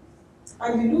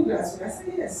 And he looked at me. I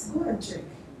said, yes, go and check.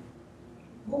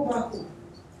 Go back home.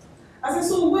 I said,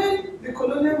 so when the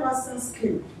colonial masters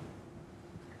came,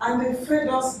 and they fed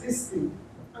us this thing,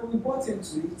 and we bought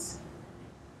into it,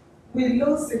 we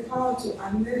lost the power to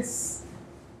harness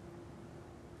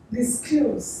the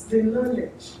skills, the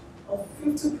knowledge of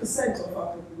 50% of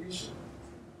our population.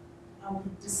 And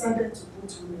we decided to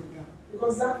put women down,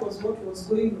 because that was what was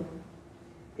going on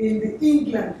in the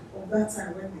England of that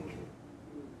time when they came.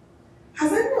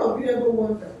 Has any of you ever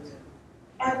wondered?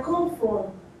 I come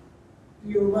from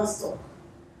Yoruba stock,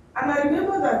 and I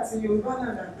remember that in Yoruba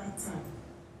land at that time,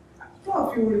 some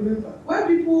of you will remember, when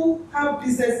people have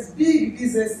businesses, big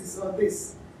businesses or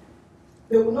this,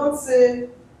 they will not say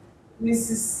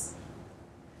Mrs.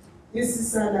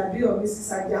 Alabi or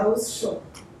Mrs. Ajao's shop.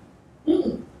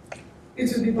 It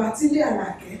will be Batili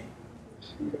Alake.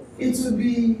 It will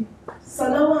be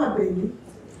Salawa Abeni.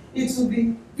 It will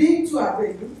be Bintu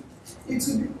Abeni. It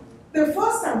will be the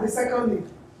first and the second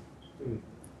name.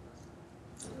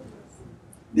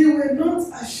 They were not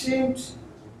ashamed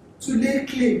to lay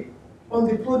claim on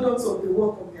the products of the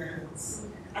work of their hands.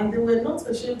 And they were not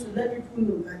ashamed to let people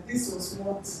know that this was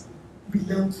what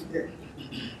belonged to them.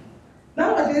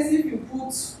 Nowadays, if you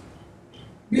put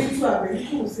Bintu Abeni,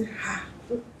 people will say,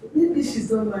 maybe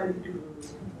she's not married.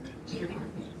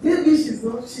 Maybe she's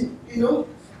not cheap, you know.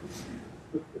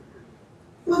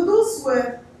 But those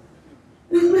were,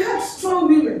 we had strong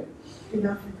women in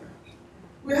Africa.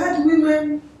 We had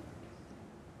women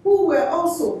who were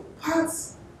also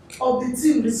parts of the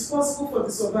team responsible for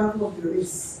the survival of the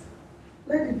race.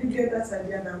 Where did we get that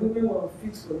idea that women were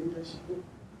fit for leadership?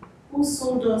 Who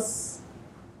sold us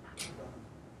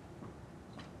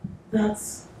that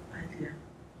idea?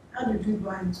 How did we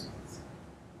buy into it?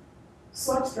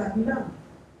 Such that now,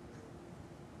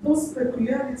 those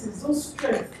peculiarities, those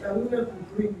strengths that women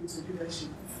could bring into leadership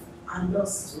are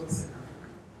lost to us in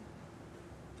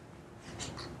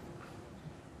Africa.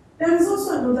 There is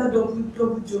also another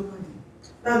double jeopardy,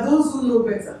 that those who know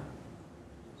better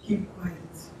keep quiet.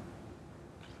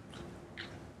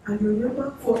 And you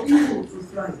remember, for evil to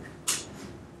thrive,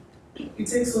 it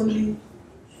takes only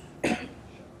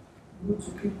good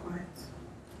to keep quiet.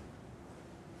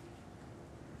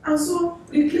 And so,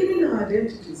 reclaiming our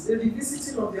identities, the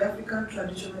revisiting of the African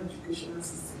traditional educational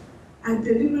system, I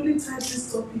deliberately tied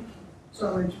this topic to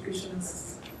our educational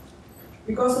system.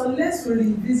 Because unless we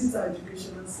revisit our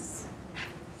educational system,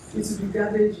 it will be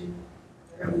garbage in,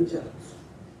 garbage out.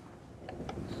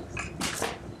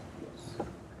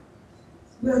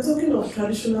 We are talking of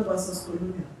traditional versus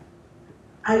colonial.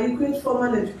 I equate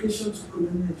formal education to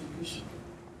colonial education,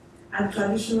 and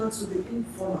traditional to the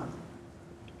informal.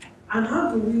 And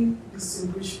how do we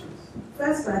distinguish this?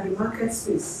 First, by the market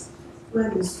space where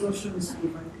the instruction is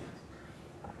provided.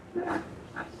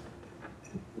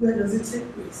 Where does it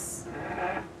take place?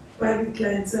 By the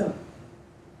clientele.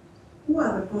 Who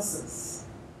are the persons?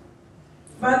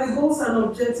 By the goals and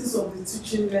objectives of the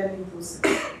teaching learning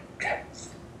process.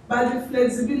 By the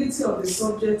flexibility of the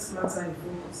subject matter in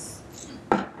focus.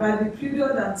 By the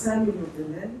period and timing of the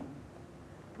learning.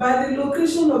 by the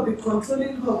location of the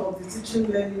controlling hub of the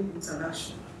teaching-learning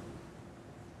interaction.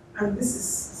 And this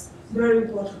is very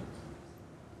important.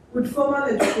 With formal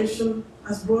education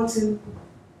as brought in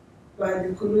by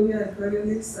the colonial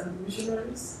imperialists and the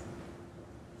missionaries,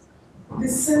 the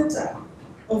center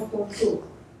of control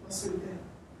was with them.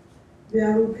 They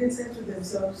arrogated to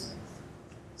themselves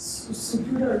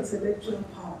superior intellectual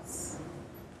powers.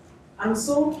 And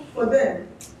so, for them,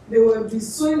 they were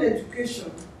bestowing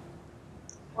education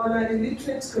on an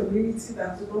illiterate community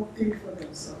that did not think for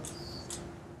themselves,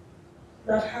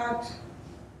 that had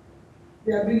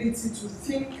the ability to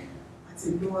think at a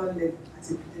lower level, at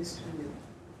a pedestrian level.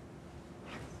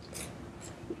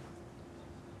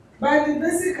 By the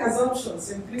basic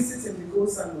assumptions implicit in the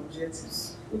goals and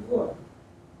objectives, we go on.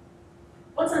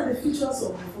 What are the features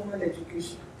of formal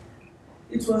education?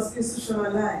 It was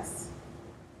institutionalized.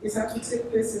 It had to take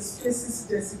place in spaces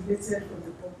designated for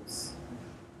the purpose.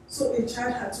 So a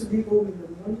child had to leave home in the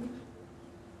morning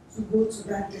to go to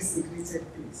that designated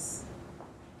place.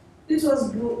 It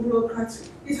was bureaucratic.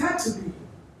 It had to be,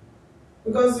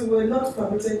 because you were not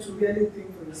permitted to really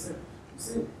think for yourself. You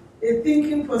see, a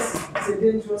thinking person is a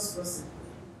dangerous person.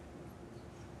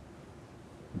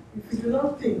 If you do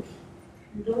not think,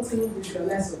 you don't even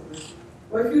visualize oppression.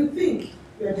 But if you think,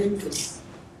 you are dangerous.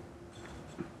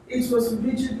 It was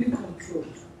rigidly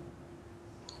controlled.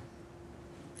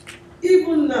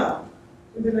 Even now,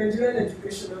 in the Nigerian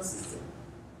educational system,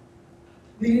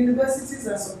 the universities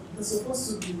are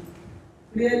supposed to be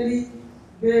really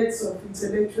beds of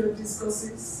intellectual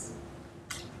discourses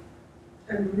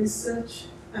and research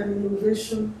and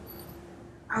innovation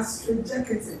as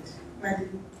straitjacketed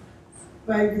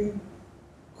by the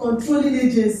controlling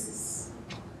agencies.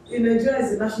 In Nigeria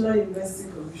is the National University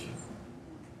Commission.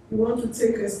 You want to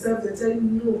take a step, they tell you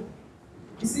no.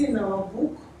 You see in our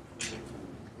book,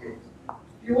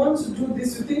 you want to do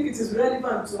this, you think it is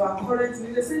relevant to our current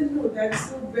need, they say no, there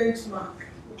is no benchmark.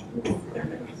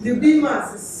 The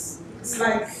BMAS is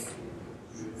like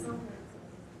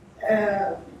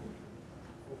an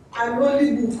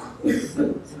holy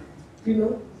book. You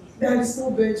know, there is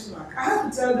no benchmark. I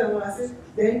have to tell them when I say,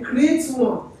 then create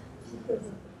one.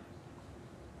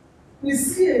 We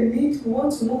see a need, we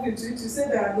want to move into it, you say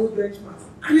there are no benchmarks.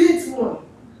 Create one.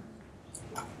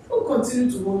 Don't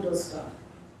continue to hold us down.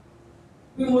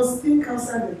 We must think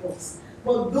outside the box.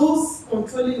 But those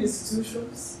controlling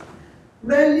institutions,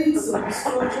 relics of the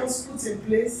structures put in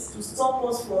place to stop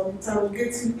us from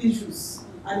interrogating issues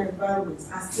and environments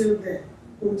are still there,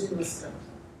 holding us down.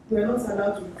 We are not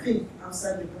allowed to think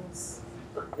outside the box.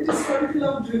 It is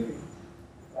curriculum driven,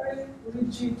 very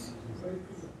rigid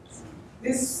curriculum.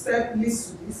 This step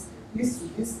leads to this, leads to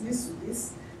this, leads to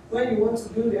this. When you want to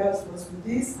build the house, must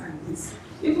be this and this.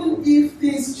 Even if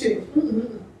things change,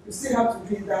 you still have to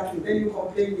do it that way, then you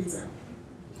complain later.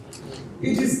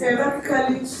 It is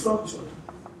hierarchically structured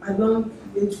along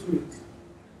age grade,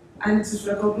 and it is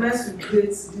recognized with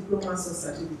grades, diplomas, or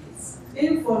certificates.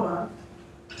 Informal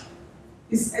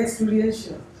is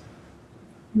experiential.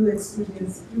 You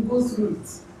experience it, you go through it.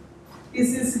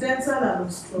 It's incidental and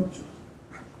unstructured.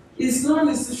 It's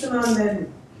non-institutional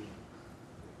learning.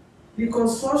 The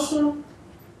construction,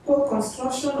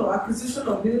 co-construction or acquisition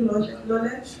of new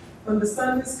knowledge,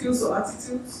 understanding, skills, or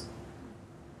attitudes,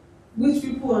 which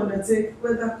people undertake,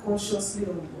 whether consciously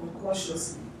or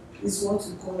unconsciously, is what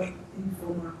we call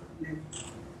informal learning.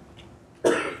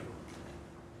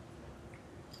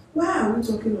 Why are we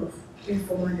talking of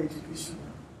informal education?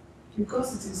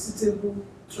 Because it is suitable,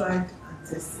 tried, and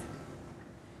tested.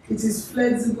 It is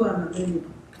flexible and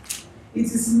available. It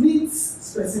is needs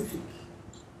specific.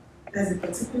 There's a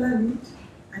particular need,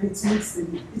 and it meets the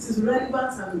need. It is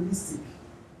relevant and holistic.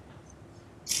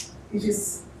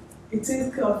 It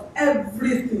takes care of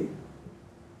everything,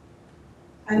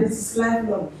 and it is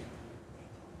lifelong.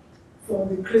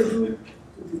 From the cradle to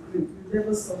the grave, you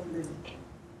never stop learning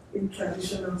in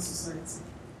traditional society.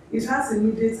 It has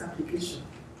immediate application.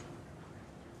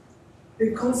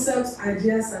 The concepts,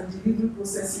 ideas, and delivery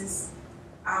processes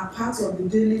are part of the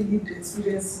daily lived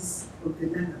experiences of the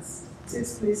learners. It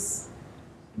takes place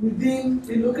within,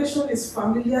 the location is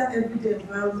familiar everyday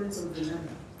environment of the learner.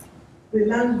 The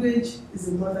language is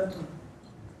a mother tongue.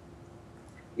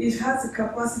 It has the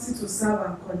capacity to serve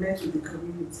and connect with the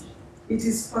community. It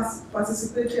is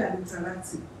participatory and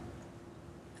interactive.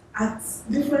 At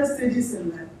different stages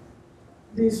in life,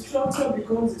 the instructor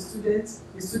becomes the student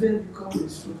becomes the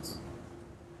instructor.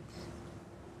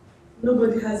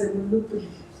 Nobody has a monopoly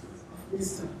of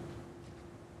wisdom.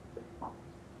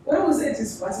 When we say it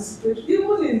is participatory,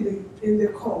 even in the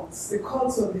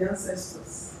cults of the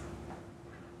ancestors,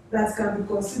 that can be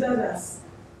considered as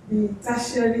the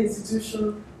tertiary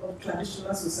institution of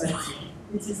traditional society.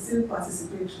 It is still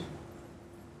participatory.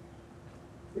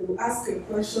 They will ask a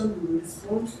question, we will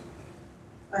respond,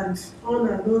 and on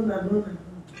and on and on and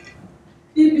on.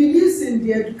 He believes in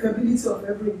the educability of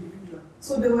every individual,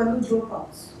 so there were no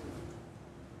dropouts.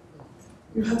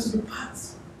 You had to be part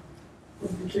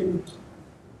of the training.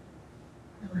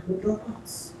 There were no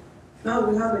dropouts. Now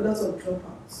we have a lot of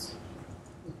dropouts.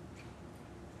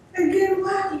 Again,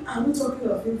 why are we talking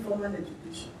of informal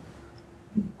education?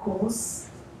 Because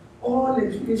all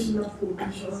educational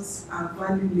provisions are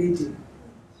value-laden.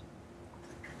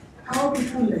 How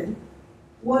people learn,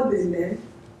 what they learn,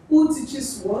 who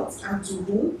teaches what, and to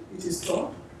whom it is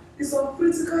taught, is of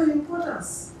critical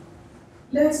importance.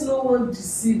 Let no one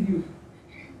deceive you.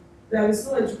 There is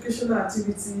no educational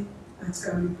activity that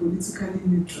can be politically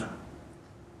neutral.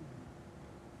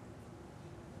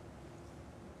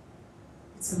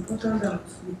 It's important that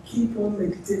we keep on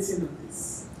meditating on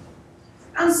this.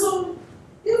 And so,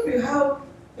 if we have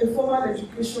a formal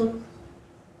education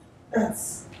that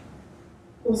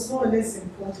was more or less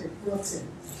important, brought in,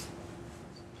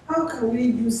 how can we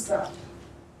use that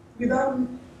without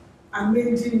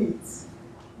amending it,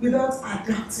 without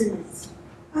adapting it?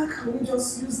 How can we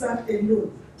just use that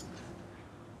alone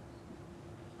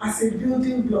as a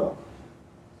building block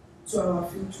to our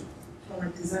future, to our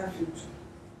desired future?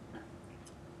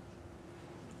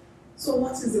 So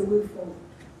what is the way forward?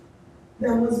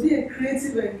 There must be a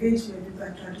creative engagement with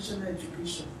our traditional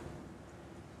education.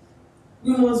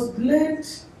 We must blend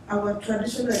our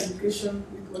traditional education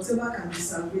with whatever can be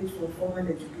salvaged for formal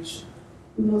education.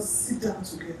 We must sit down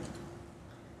together.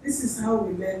 This is how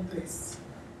we learn best.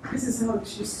 This is how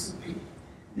it used to be.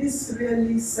 This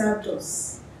really served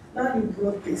us. Now you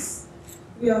brought this.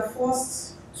 We are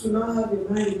forced to now have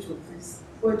a marriage of this.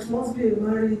 But it must be a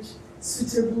marriage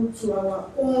suitable to our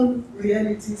own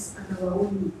realities and our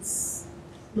own needs,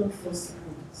 not forced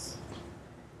upon us.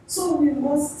 So we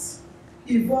must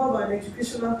evolve an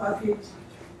educational package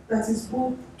that is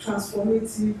both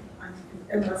transformative and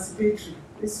emancipatory.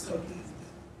 This is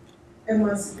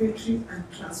emancipatory and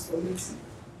transformative.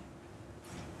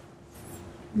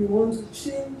 We want to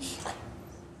change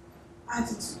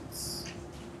attitudes.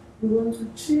 We want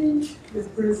to change the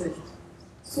present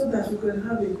so that we can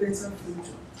have a better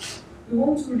future. We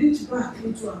want to reach back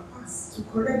into our past to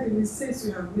correct the mistakes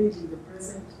we have made in the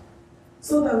present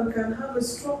so that we can have a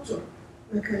structure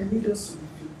that can lead us to the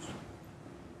future.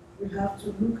 We have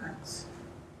to look at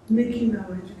making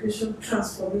our education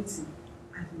transformative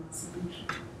and emancipatory.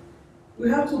 We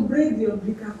have to break the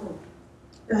umbilical cord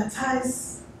that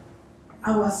ties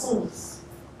our sons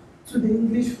to the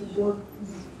English football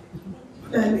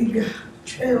league, La Liga,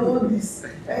 and all this,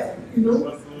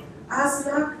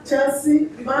 Arsenal, Chelsea,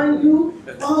 Man U,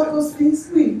 all those things.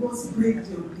 We must break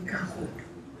the umbilical cord.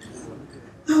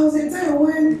 There was a time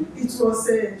when it was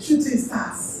shooting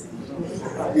stars.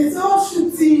 It's all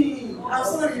shooting. I'm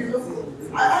sorry,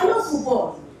 I love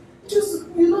football.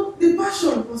 Just, the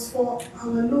passion was for our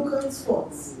local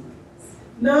sports.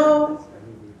 Now,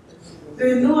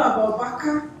 they know about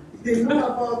Baka, they know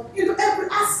about,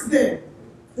 ask them.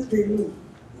 They know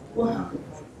what happened.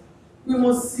 We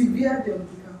must sever the umbilical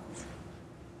cord.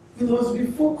 We must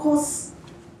refocus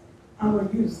our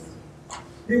youth.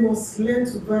 They must learn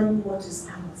to value what is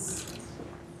ours.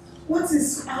 What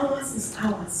is ours is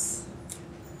ours.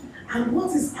 And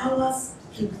what is ours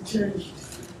should be cherished.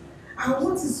 And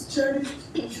what is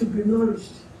cherished should be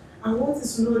nourished. And what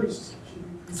is nourished should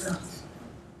be preserved.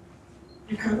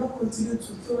 We cannot continue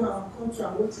to throw our culture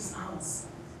and what is ours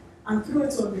and throw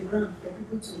it on the ground for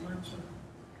people to march on.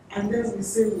 And then we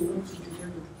say we want to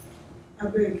develop. I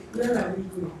beg, where are we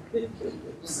going?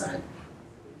 Sorry.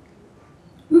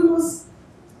 We must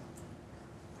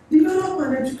develop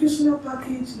an educational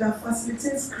package that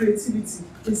facilitates creativity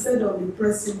instead of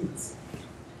repressing it.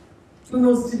 We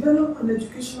must develop an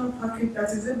educational package that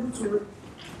is able to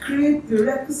create the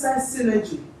requisite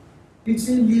synergy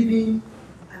between living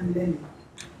and learning.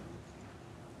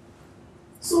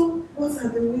 So, what are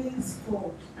the ways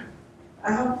forward?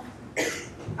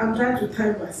 I'm trying to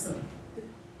time myself.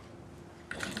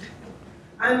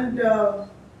 And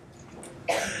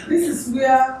this is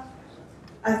where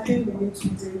I think we need to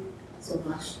take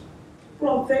some action.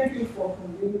 Well, thank you for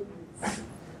convening this,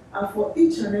 and for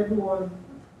each and every one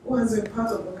who has been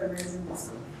part of organizing this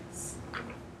conference.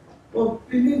 But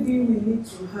believe me, we need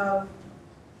to have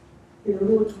a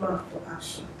roadmap for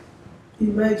action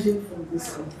emerging from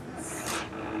this conference.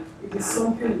 It is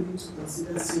something we need to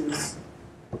consider seriously.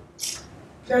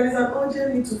 There is an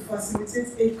urgent need to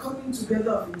facilitate a coming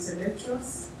together of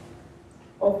intellectuals,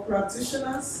 of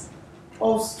practitioners,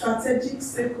 of strategic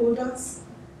stakeholders,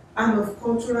 and of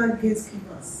cultural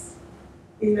gatekeepers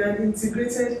in an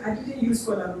integrated, I didn't use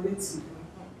collaborative.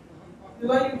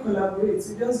 When you collaborate,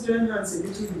 you just join hands a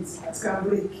little bit, it can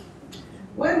break.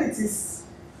 When it is,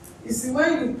 you see,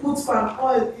 when you put palm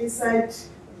oil inside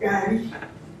gari,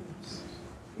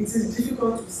 it is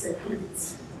difficult to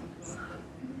separate.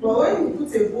 But when you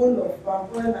put a bowl of palm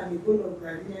oil and a bowl of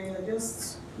gari, and you're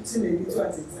just putting a little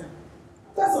at a time,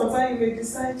 after some time you may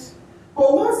decide.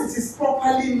 But once it is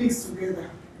properly mixed together,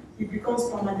 it becomes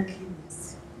permanently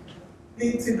mixed.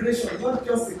 The integration, not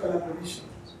just the collaboration.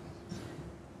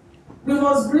 We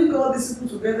must bring all these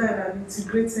people together in an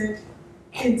integrated,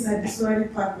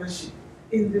 interdisciplinary partnership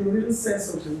in the real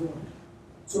sense of the word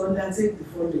to undertake the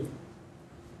following.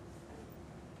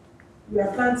 We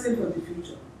are planting for the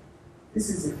future. This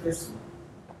is the first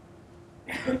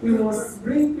one. We must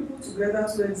bring people together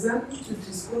to examine, to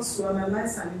discuss, to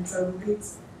analyze and interrogate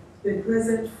the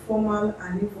present formal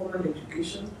and informal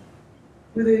education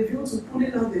with a view to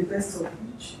pulling out the best of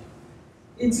each,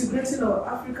 integrating our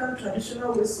African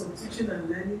traditional ways of teaching and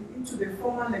learning into the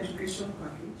formal education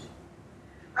package,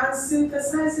 and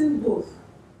synthesizing both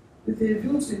with a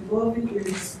view to evolving a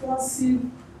responsive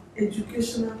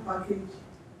educational package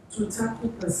to tackle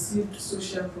perceived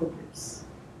social problems.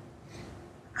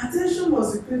 Attention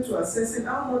must be paid to assessing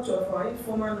how much of our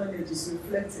informal knowledge is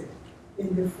reflected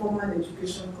in the formal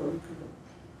education curriculum.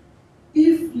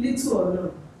 If little or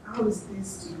none, how is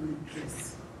this to be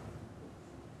addressed?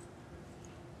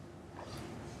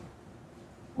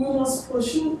 We must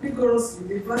pursue vigorously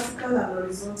the vertical and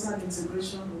horizontal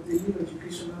integration of the new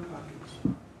educational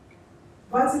package.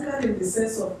 Vertical in the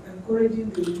sense of encouraging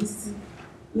the holistic,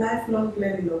 lifelong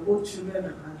learning of both children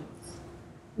and adults.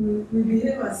 We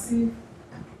behave as if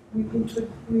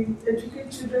we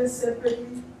educate children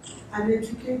separately and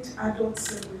educate adults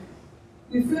separately.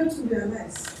 We fail to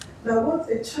realize that what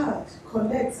a child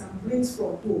collects and brings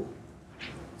from home,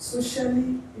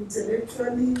 socially,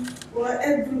 intellectually, or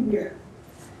everywhere,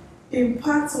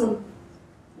 impacts on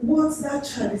what that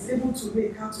child is able to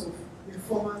make out of the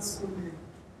formal school learning.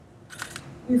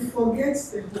 We forget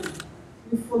the home.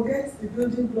 We forget the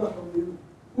building block of the home.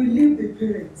 We leave the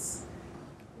parents.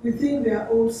 We think they are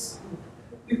old school.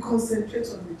 We concentrate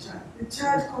on the child. The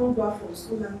child comes back from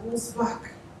school and goes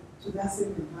back to that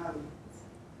same environment.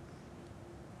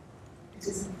 It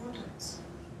is important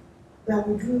that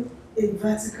we do a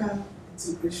vertical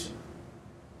integration.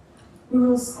 We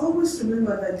must always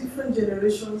remember that different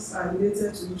generations are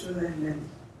related to each other in learning.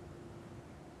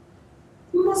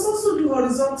 We must also do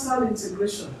horizontal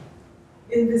integration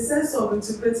in the sense of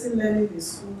integrating learning in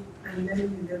school and learning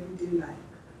in everyday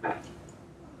life.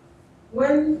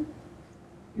 When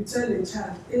you tell a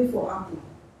child, A for apple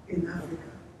in Africa,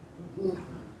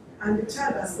 and the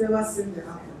child has never seen the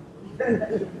apple,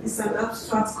 it's an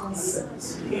abstract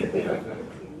concept.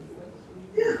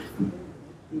 Yeah.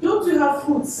 Don't we have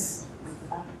fruits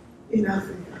in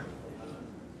Africa?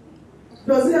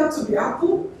 Does it have to be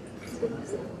apple?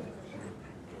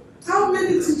 How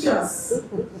many teachers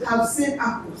have seen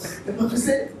apples? But we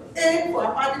say A for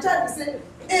apple, and the child will say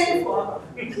A for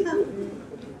apple.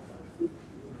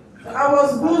 I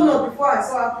was grown up before I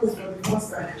saw apples for the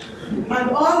first time.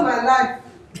 And all my life,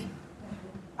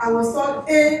 I was taught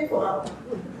A for apple.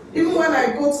 Even when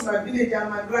I go to my village and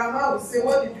my grandma will say,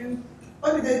 what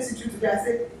did they teach you today? I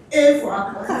say, A for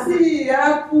apple. See,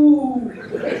 apple.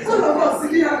 All of us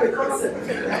really have a concept.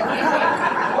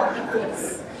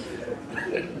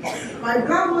 My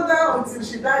grandmother, until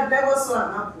she died, never saw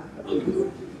an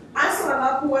apple. I saw an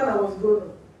apple when I was grown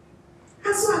up.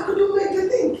 And so I couldn't make a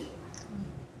think.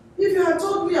 If you had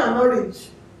told me an orange,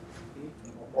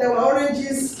 there were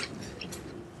oranges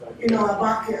in our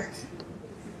backyard.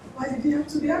 Why did it have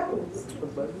to be apples?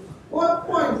 What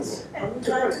point are we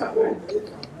trying to make?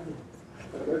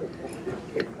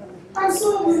 And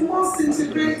so we must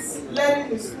integrate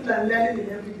learning in school and learning in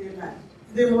everyday life.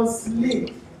 They must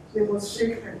link, they must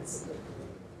shake hands.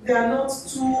 They are not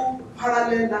two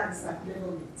parallel lines that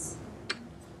never meet.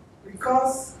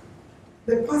 Because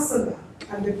the personal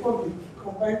and the public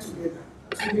combine together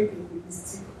to make a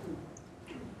holistic whole.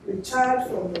 The child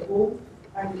from the home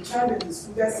and the child in the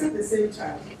school, they are still the same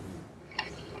child.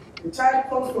 The child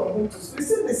comes from home to school, it's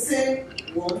still the same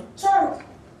one child.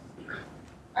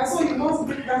 And so you must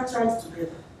bring that child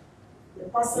together. The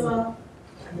personal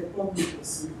and the public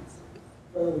must meet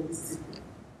for a holistic whole.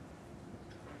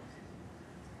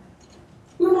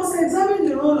 We must examine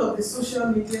the role of the social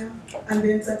media and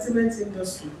the entertainment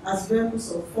industry as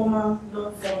vehicles of formal,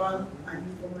 non-formal, and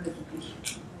informal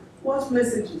education. What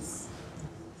messages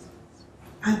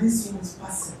are these ones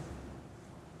passing?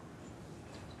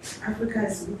 Africa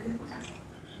is wicked,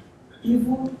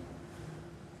 evil,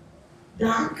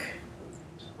 dark,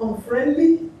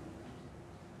 unfriendly.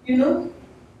 You know,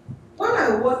 when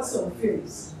I watch some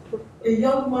films, a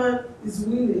young man is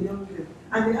winning a young girl,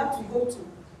 and they have to go to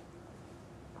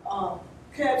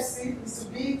KFC,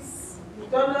 Mr. Biggs,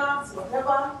 McDonald's,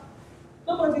 whatever.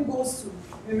 Nobody goes to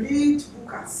the rich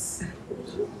bookers.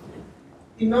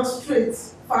 Enough Straight,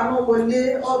 Fano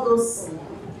Wole, all those.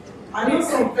 I know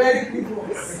some very good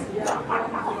ones.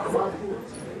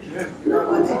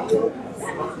 Nobody.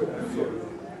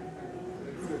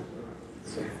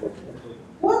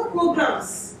 What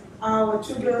programs are our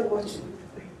children watching?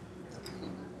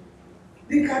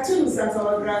 The cartoons that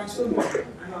our grandchildren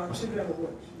and our children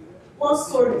watch. What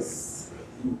stories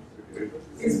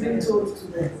is being told to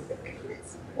them?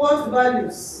 What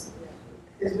values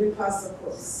is being passed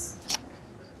across?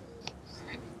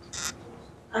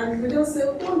 And we just say,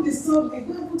 don't disturb me,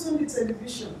 go and put on the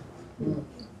television.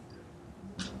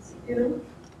 You know?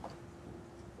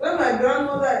 When my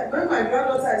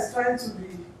granddaughter is trying to be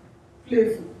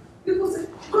playful, people say,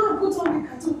 go and put on the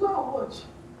cartoon, go and watch.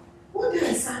 One day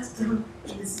I sat down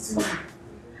in the sitting room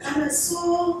and I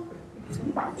saw,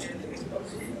 and I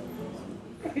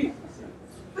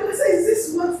said, is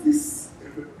this what this?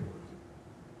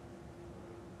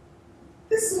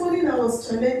 This morning I was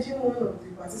challenging one of the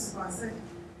participants. I said,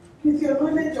 with your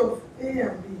knowledge of A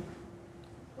and B,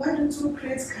 why don't you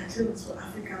create cartoons for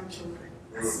African children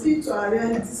and speak to our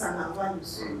realities and our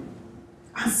values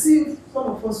and see if some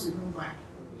of us will not buy?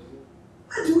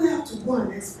 Why do we have to go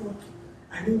and export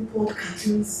and import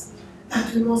cartoons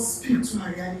that do not speak to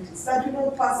our realities, that do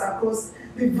not pass across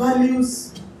the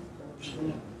values?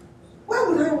 Why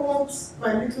would I want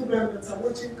my little granddaughter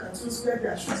watching cartoons where they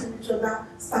are shooting each other,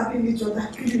 stabbing each other,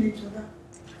 killing each other?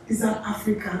 Is that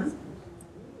African?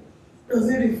 Does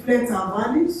it reflect our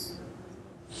values?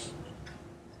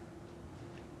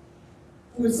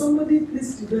 Will somebody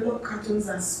please develop cartoons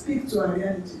that speak to our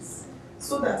realities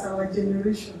so that our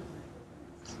generation,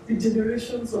 the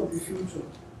generations of the future,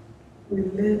 will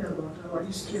learn about our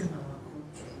history and our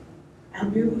culture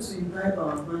and be able to imbibe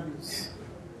our values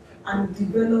and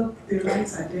develop the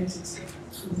right identity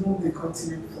to move the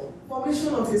continent forward.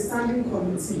 Formation of a standing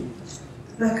committee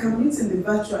that can meet in the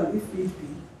virtual if need be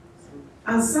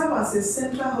and serve as a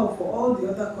central hub for all the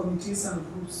other committees and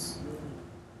groups.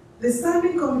 The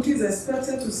standing committee is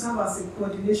expected to serve as a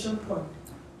coordination point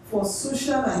for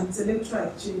social and intellectual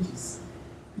exchanges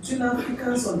between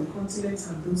Africans on the continent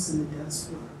and those in the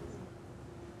diaspora.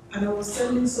 And I was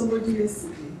telling somebody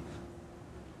yesterday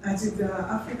that if there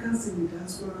are Africans in the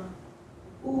diaspora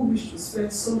who wish to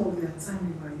spend some of their time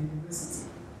in my university,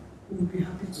 we will be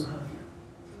happy to have you.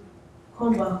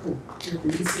 Come back home, you'll be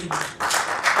listening.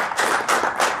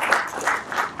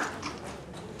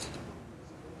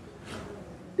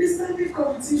 The standing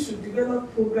committee should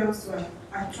develop programs to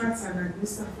attract and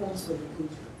administer funds for the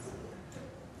project.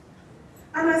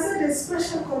 And I said a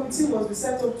special committee must be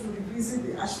set up to revisit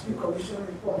the Ashby Commission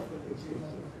report for Nigeria.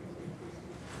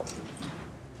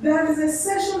 There is a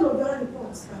section of that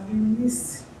report that we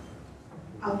missed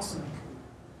out on.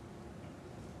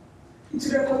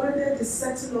 It recommended the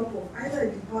setting up of either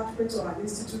a department or an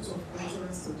institute of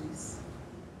cultural studies.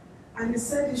 And it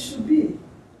said it should be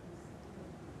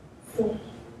for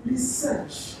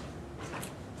research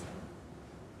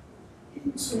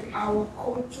into our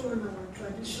culture and our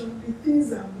tradition, the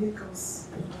things that make us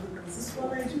Africans. It's for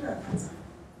Nigeria at that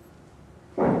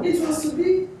time. It was to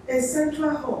be a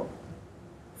central hub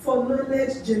for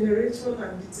knowledge generation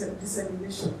and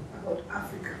dissemination about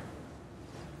Africa.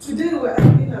 Today we're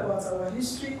arguing about our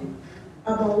history,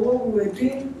 about what we were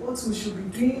doing, what we should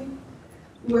be doing.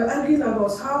 We're arguing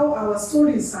about how our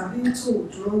stories are being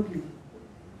told wrongly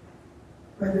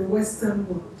by the Western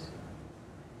world.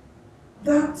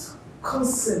 That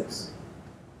concept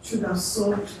should have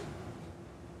solved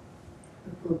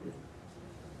the problem.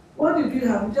 What did we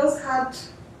have? We just had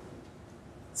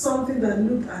something that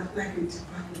looked like a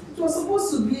department. It was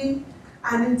supposed to be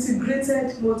an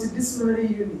integrated multidisciplinary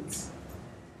unit,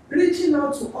 reaching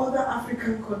out to other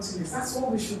African continents. That's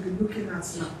what we should be looking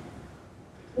at now.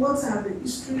 What are the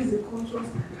histories, the cultures?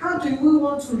 How do we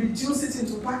want to reduce it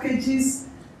into packages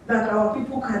that our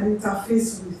people can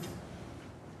interface with,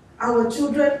 our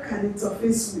children can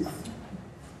interface with?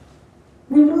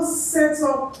 We must set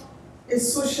up a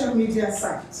social media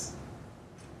site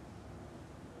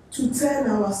to tell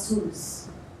our stories,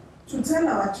 to tell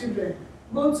our children,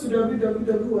 go to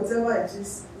www, whatever it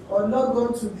is, or log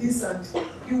on to this, and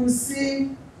you will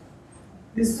see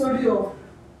the story of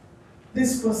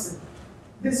this person,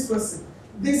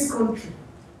 this country.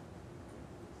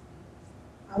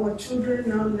 our children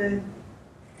now learn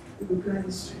European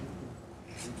history.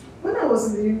 When I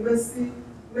was in the university,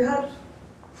 we had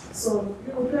some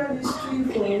European history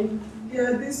from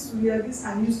year this.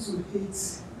 I used to hate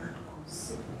that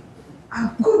course.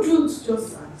 I couldn't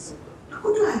just answer. I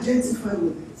couldn't identify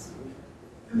with it.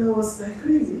 And I was like,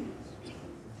 really?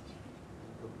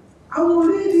 I will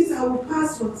read it, I will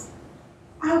pass, but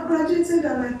I've graduated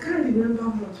and I can't remember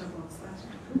much about that.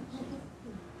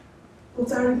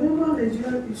 But I remember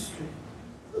Nigerian history.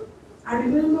 I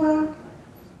remember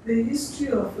the history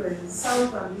of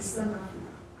South and Eastern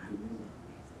Africa. I remember.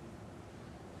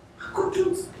 I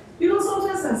couldn't,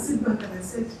 sometimes I sit back and I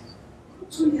said,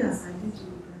 2 years I did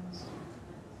European history.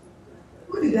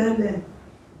 What did I learn?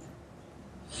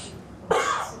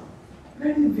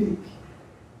 Very vague.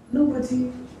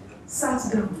 Nobody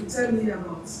sat down to tell me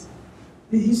about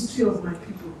the history of my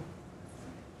people.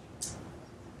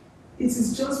 It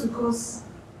is just because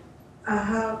I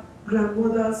have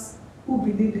grandmothers who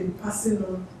believed in passing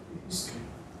on the history.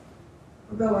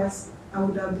 Otherwise, I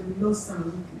would have been lost and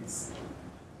rootless.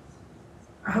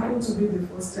 I happened to be the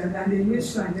first child, and they made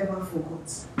sure I never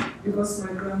forgot. Because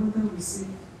my grandmother would say,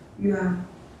 you are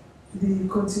the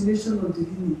continuation of the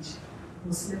lineage. You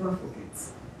must never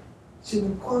forget. She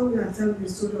would call me and tell me the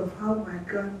story of how my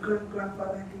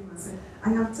grandfather came and said,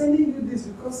 I am telling you this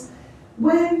because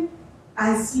when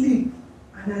I sleep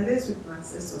and I rest with my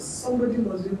ancestors, somebody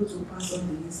must be able to pass on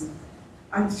the wisdom.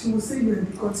 And she will say, you are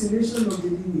the continuation of the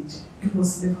lineage. You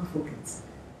must never forget.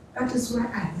 That is why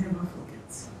I never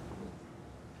forget.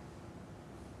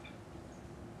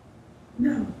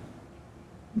 Now,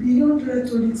 beyond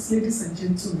rhetorics, ladies and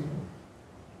gentlemen,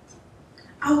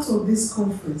 out of this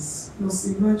conference must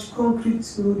emerge concrete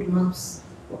roadmaps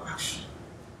for action.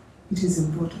 It is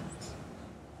important.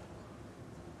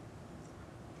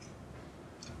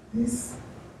 This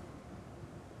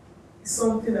is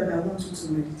something that I want you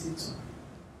to meditate on.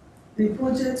 The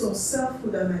project of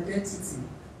selfhood and identity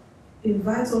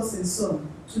invites us in sum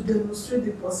to demonstrate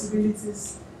the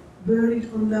possibilities buried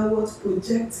under what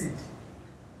projected,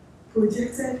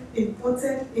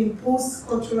 imported, imposed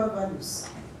cultural values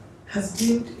has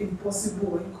deemed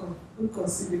impossible or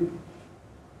inconceivable.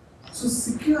 To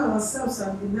secure ourselves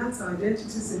and enact our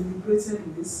identities in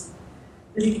liberated ways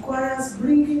requires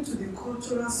bringing to the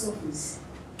cultural surface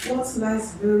what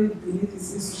lies buried beneath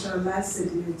its institutionalized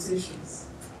sedimentations.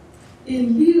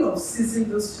 In lieu of seizing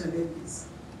those challenges,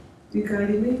 we can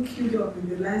remain queued up in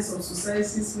the lines of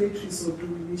society's matrix of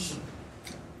domination.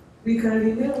 We can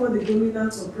remain what the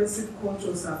dominant oppressive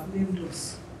cultures have named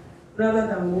us, rather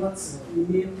than what we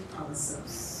name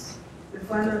ourselves. The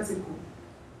final article.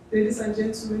 Ladies and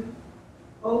gentlemen,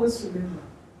 always remember,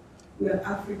 we are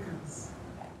Africans.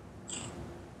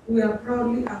 We are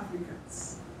proudly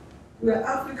Africans. We are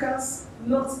Africans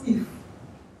not if.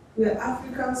 We are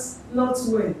Africans not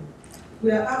when.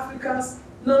 We are Africans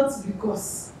not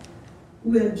because.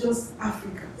 We are just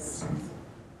Africans.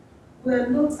 We are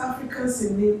not Africans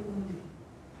in name only.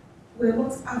 We are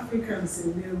not Africans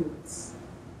in mere words.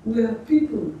 We are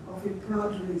people of a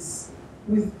proud race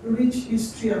with rich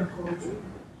history and culture.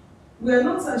 We are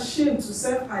not ashamed to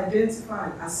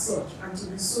self-identify as such and to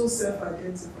be so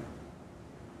self-identified.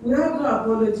 We have no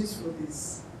apologies for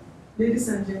this. Ladies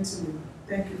and gentlemen,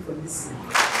 thank you for listening.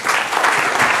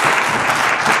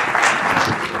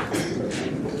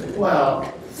 Well,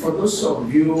 for those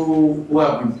of you who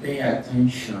have been paying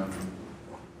attention,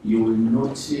 you will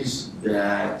notice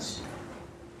that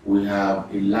we have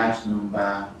a large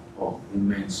number of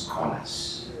women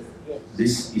scholars.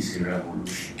 This is a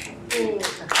revolution.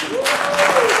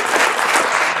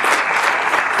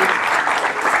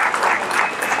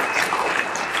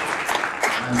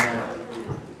 And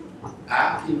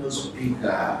our keynote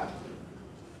speaker,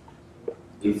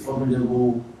 a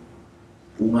formidable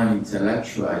woman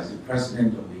intellectual, as the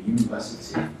president of the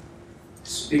university,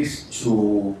 speaks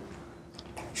to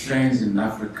trends in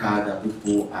Africa that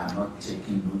people are not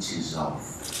taking notice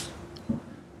of.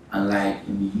 Unlike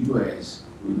in the US,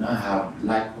 we now have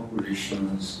large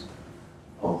populations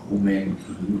of women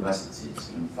in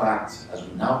universities. In fact, as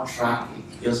we now track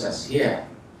it, just as here,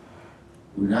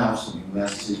 we now have some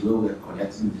universities where we're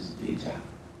collecting this data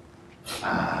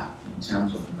in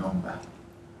terms of number.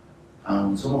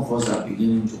 And some of us are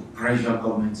beginning to pressure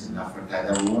governments in Africa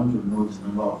that we want to know the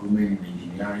number of women in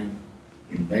engineering,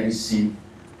 in medicine,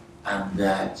 and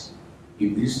that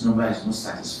if this number is not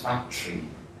satisfactory,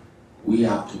 we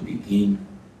have to begin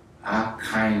our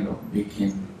kind of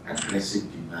making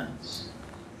aggressive demands.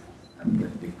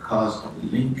 And because of the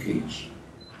linkage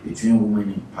between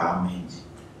women empowerment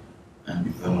and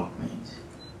development,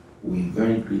 we're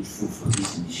very grateful for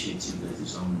this initiative that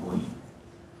is ongoing.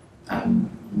 And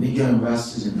major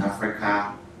universities in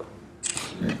Africa,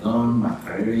 Legon,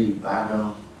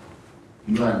 Ibadan,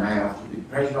 you and I have to be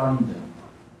pressuring them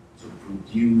to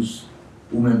produce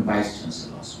women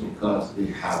vice-chancellors because they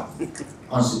have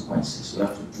consequences. We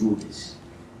have to do this.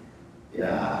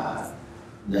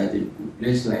 That a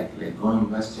place like Legon,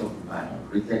 University of Ibadan,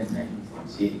 created in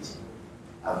 1948,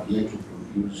 have yet to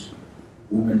produce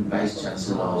women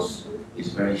vice-chancellors is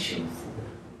very shameful.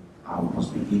 And we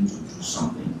must begin to do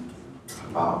something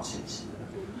about it.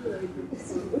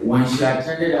 When she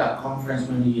attended a conference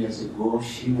many years ago,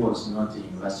 she was not a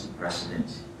university president.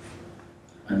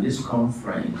 And this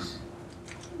conference,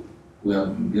 we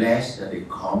have been blessed that they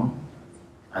come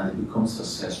and they become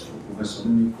successful. Professor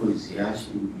Miko is here,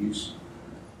 she will use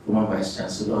former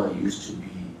Vice-Chancellor. He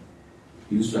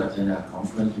used to attend our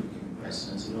conference, we became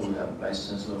Vice-Chancellor. We have a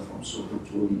Vice-Chancellor from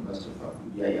Sokoto, University of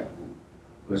Abuja, Ijagun.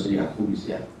 Professor Yakub is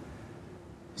here.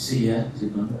 Is he here? Is he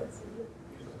gone?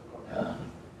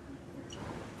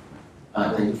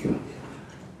 Thank you.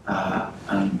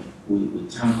 And we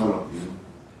thank all of you.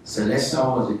 Celeste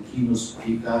was a keynote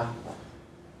speaker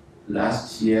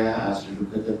last year as we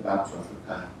relocated back to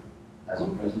Africa as the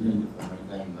president of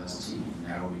American University in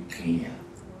Nairobi, Kenya.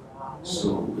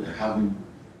 So we're having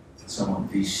some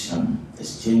of these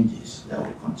exchanges that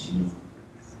will continue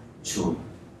to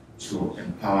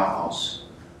empower us.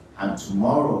 And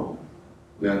tomorrow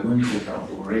we are going to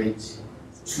inaugurate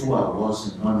 2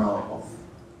 awards in honor of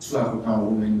 2 African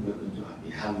women. We're going to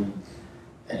be having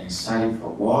an Ile-Ife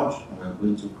award, and we're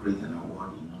going to create an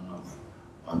award in honor of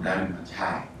Ondari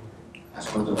Matai as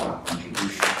part of our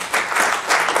contribution.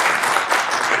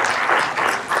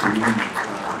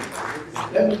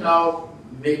 Let me now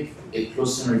make a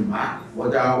closing remark.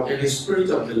 But in the spirit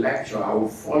of the lecture, I will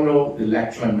follow the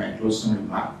lecture in my closing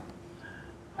remark.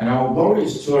 And I will borrow a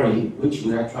story, which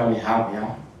we actually have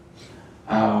here.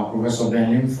 Professor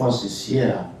Ben Limfos is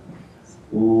here,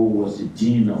 who was the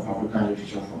Dean of African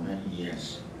Literature for many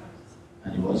years.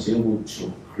 And he was able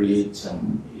to create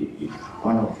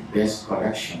one of the best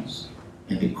collections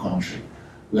in the country.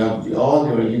 We have all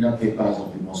the original papers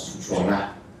of the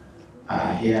Mostuchola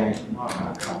here on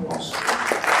our campus.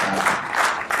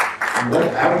 But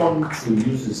I want to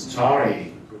use the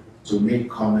story to make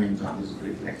comment on this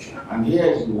great lecture. And here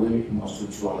is the way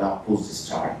Mostuchola puts the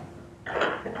story.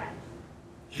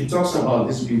 He talks about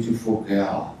this beautiful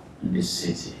girl in the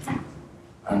city,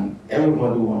 and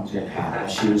everybody wanted her, but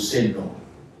she would say no.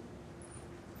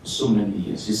 For so many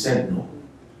years, she said no.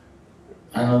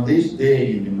 And on this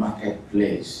day in the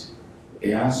marketplace,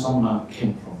 a handsome man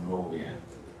came from nowhere,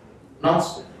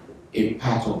 not a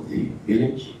part of the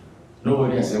village.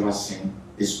 Nobody has ever seen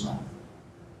this man.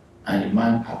 And the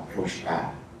man approached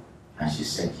her, and she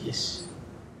said yes.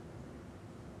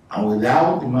 And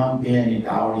without the man paying any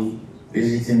dowry,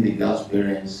 visiting the girl's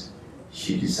parents,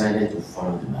 she decided to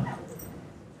follow the man.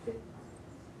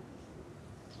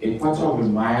 A quarter of a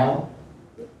mile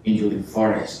into the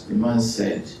forest, the man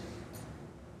said,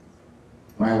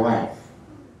 "My wife,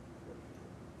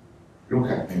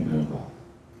 look at me very well.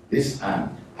 This hand,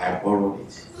 I borrowed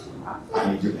it.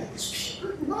 I need you like this.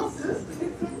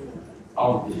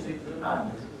 All this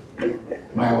hand.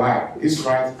 My wife, this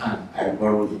right hand, I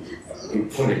borrowed it. He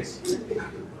put it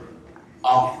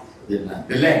off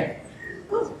the leg.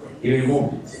 He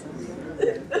removed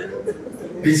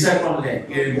it. The second leg,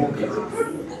 he removed it.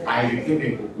 I became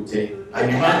a kukute. And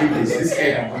the man did this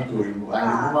head I'm going to remove. And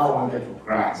the woman wanted to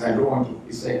cry. So I don't want to.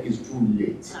 He said, it's too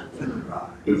late.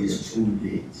 It is too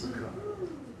late.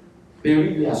 They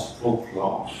really are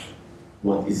folklore,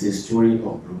 but it's a story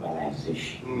of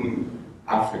globalization.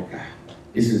 Africa,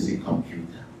 this is the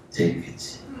computer. Take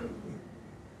it.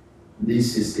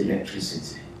 This is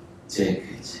electricity. Take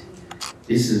it.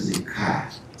 This is the car.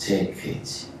 Take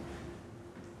it.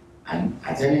 And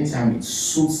at any time it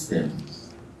suits them,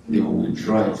 they will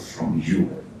withdraw it from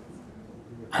you.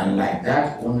 And like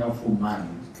that wonderful man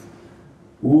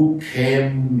who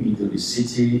came into the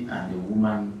city and the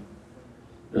woman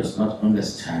does not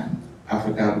understand,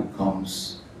 Africa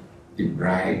becomes the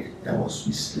bride that was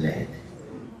misled.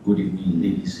 Good evening,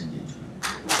 ladies and gentlemen.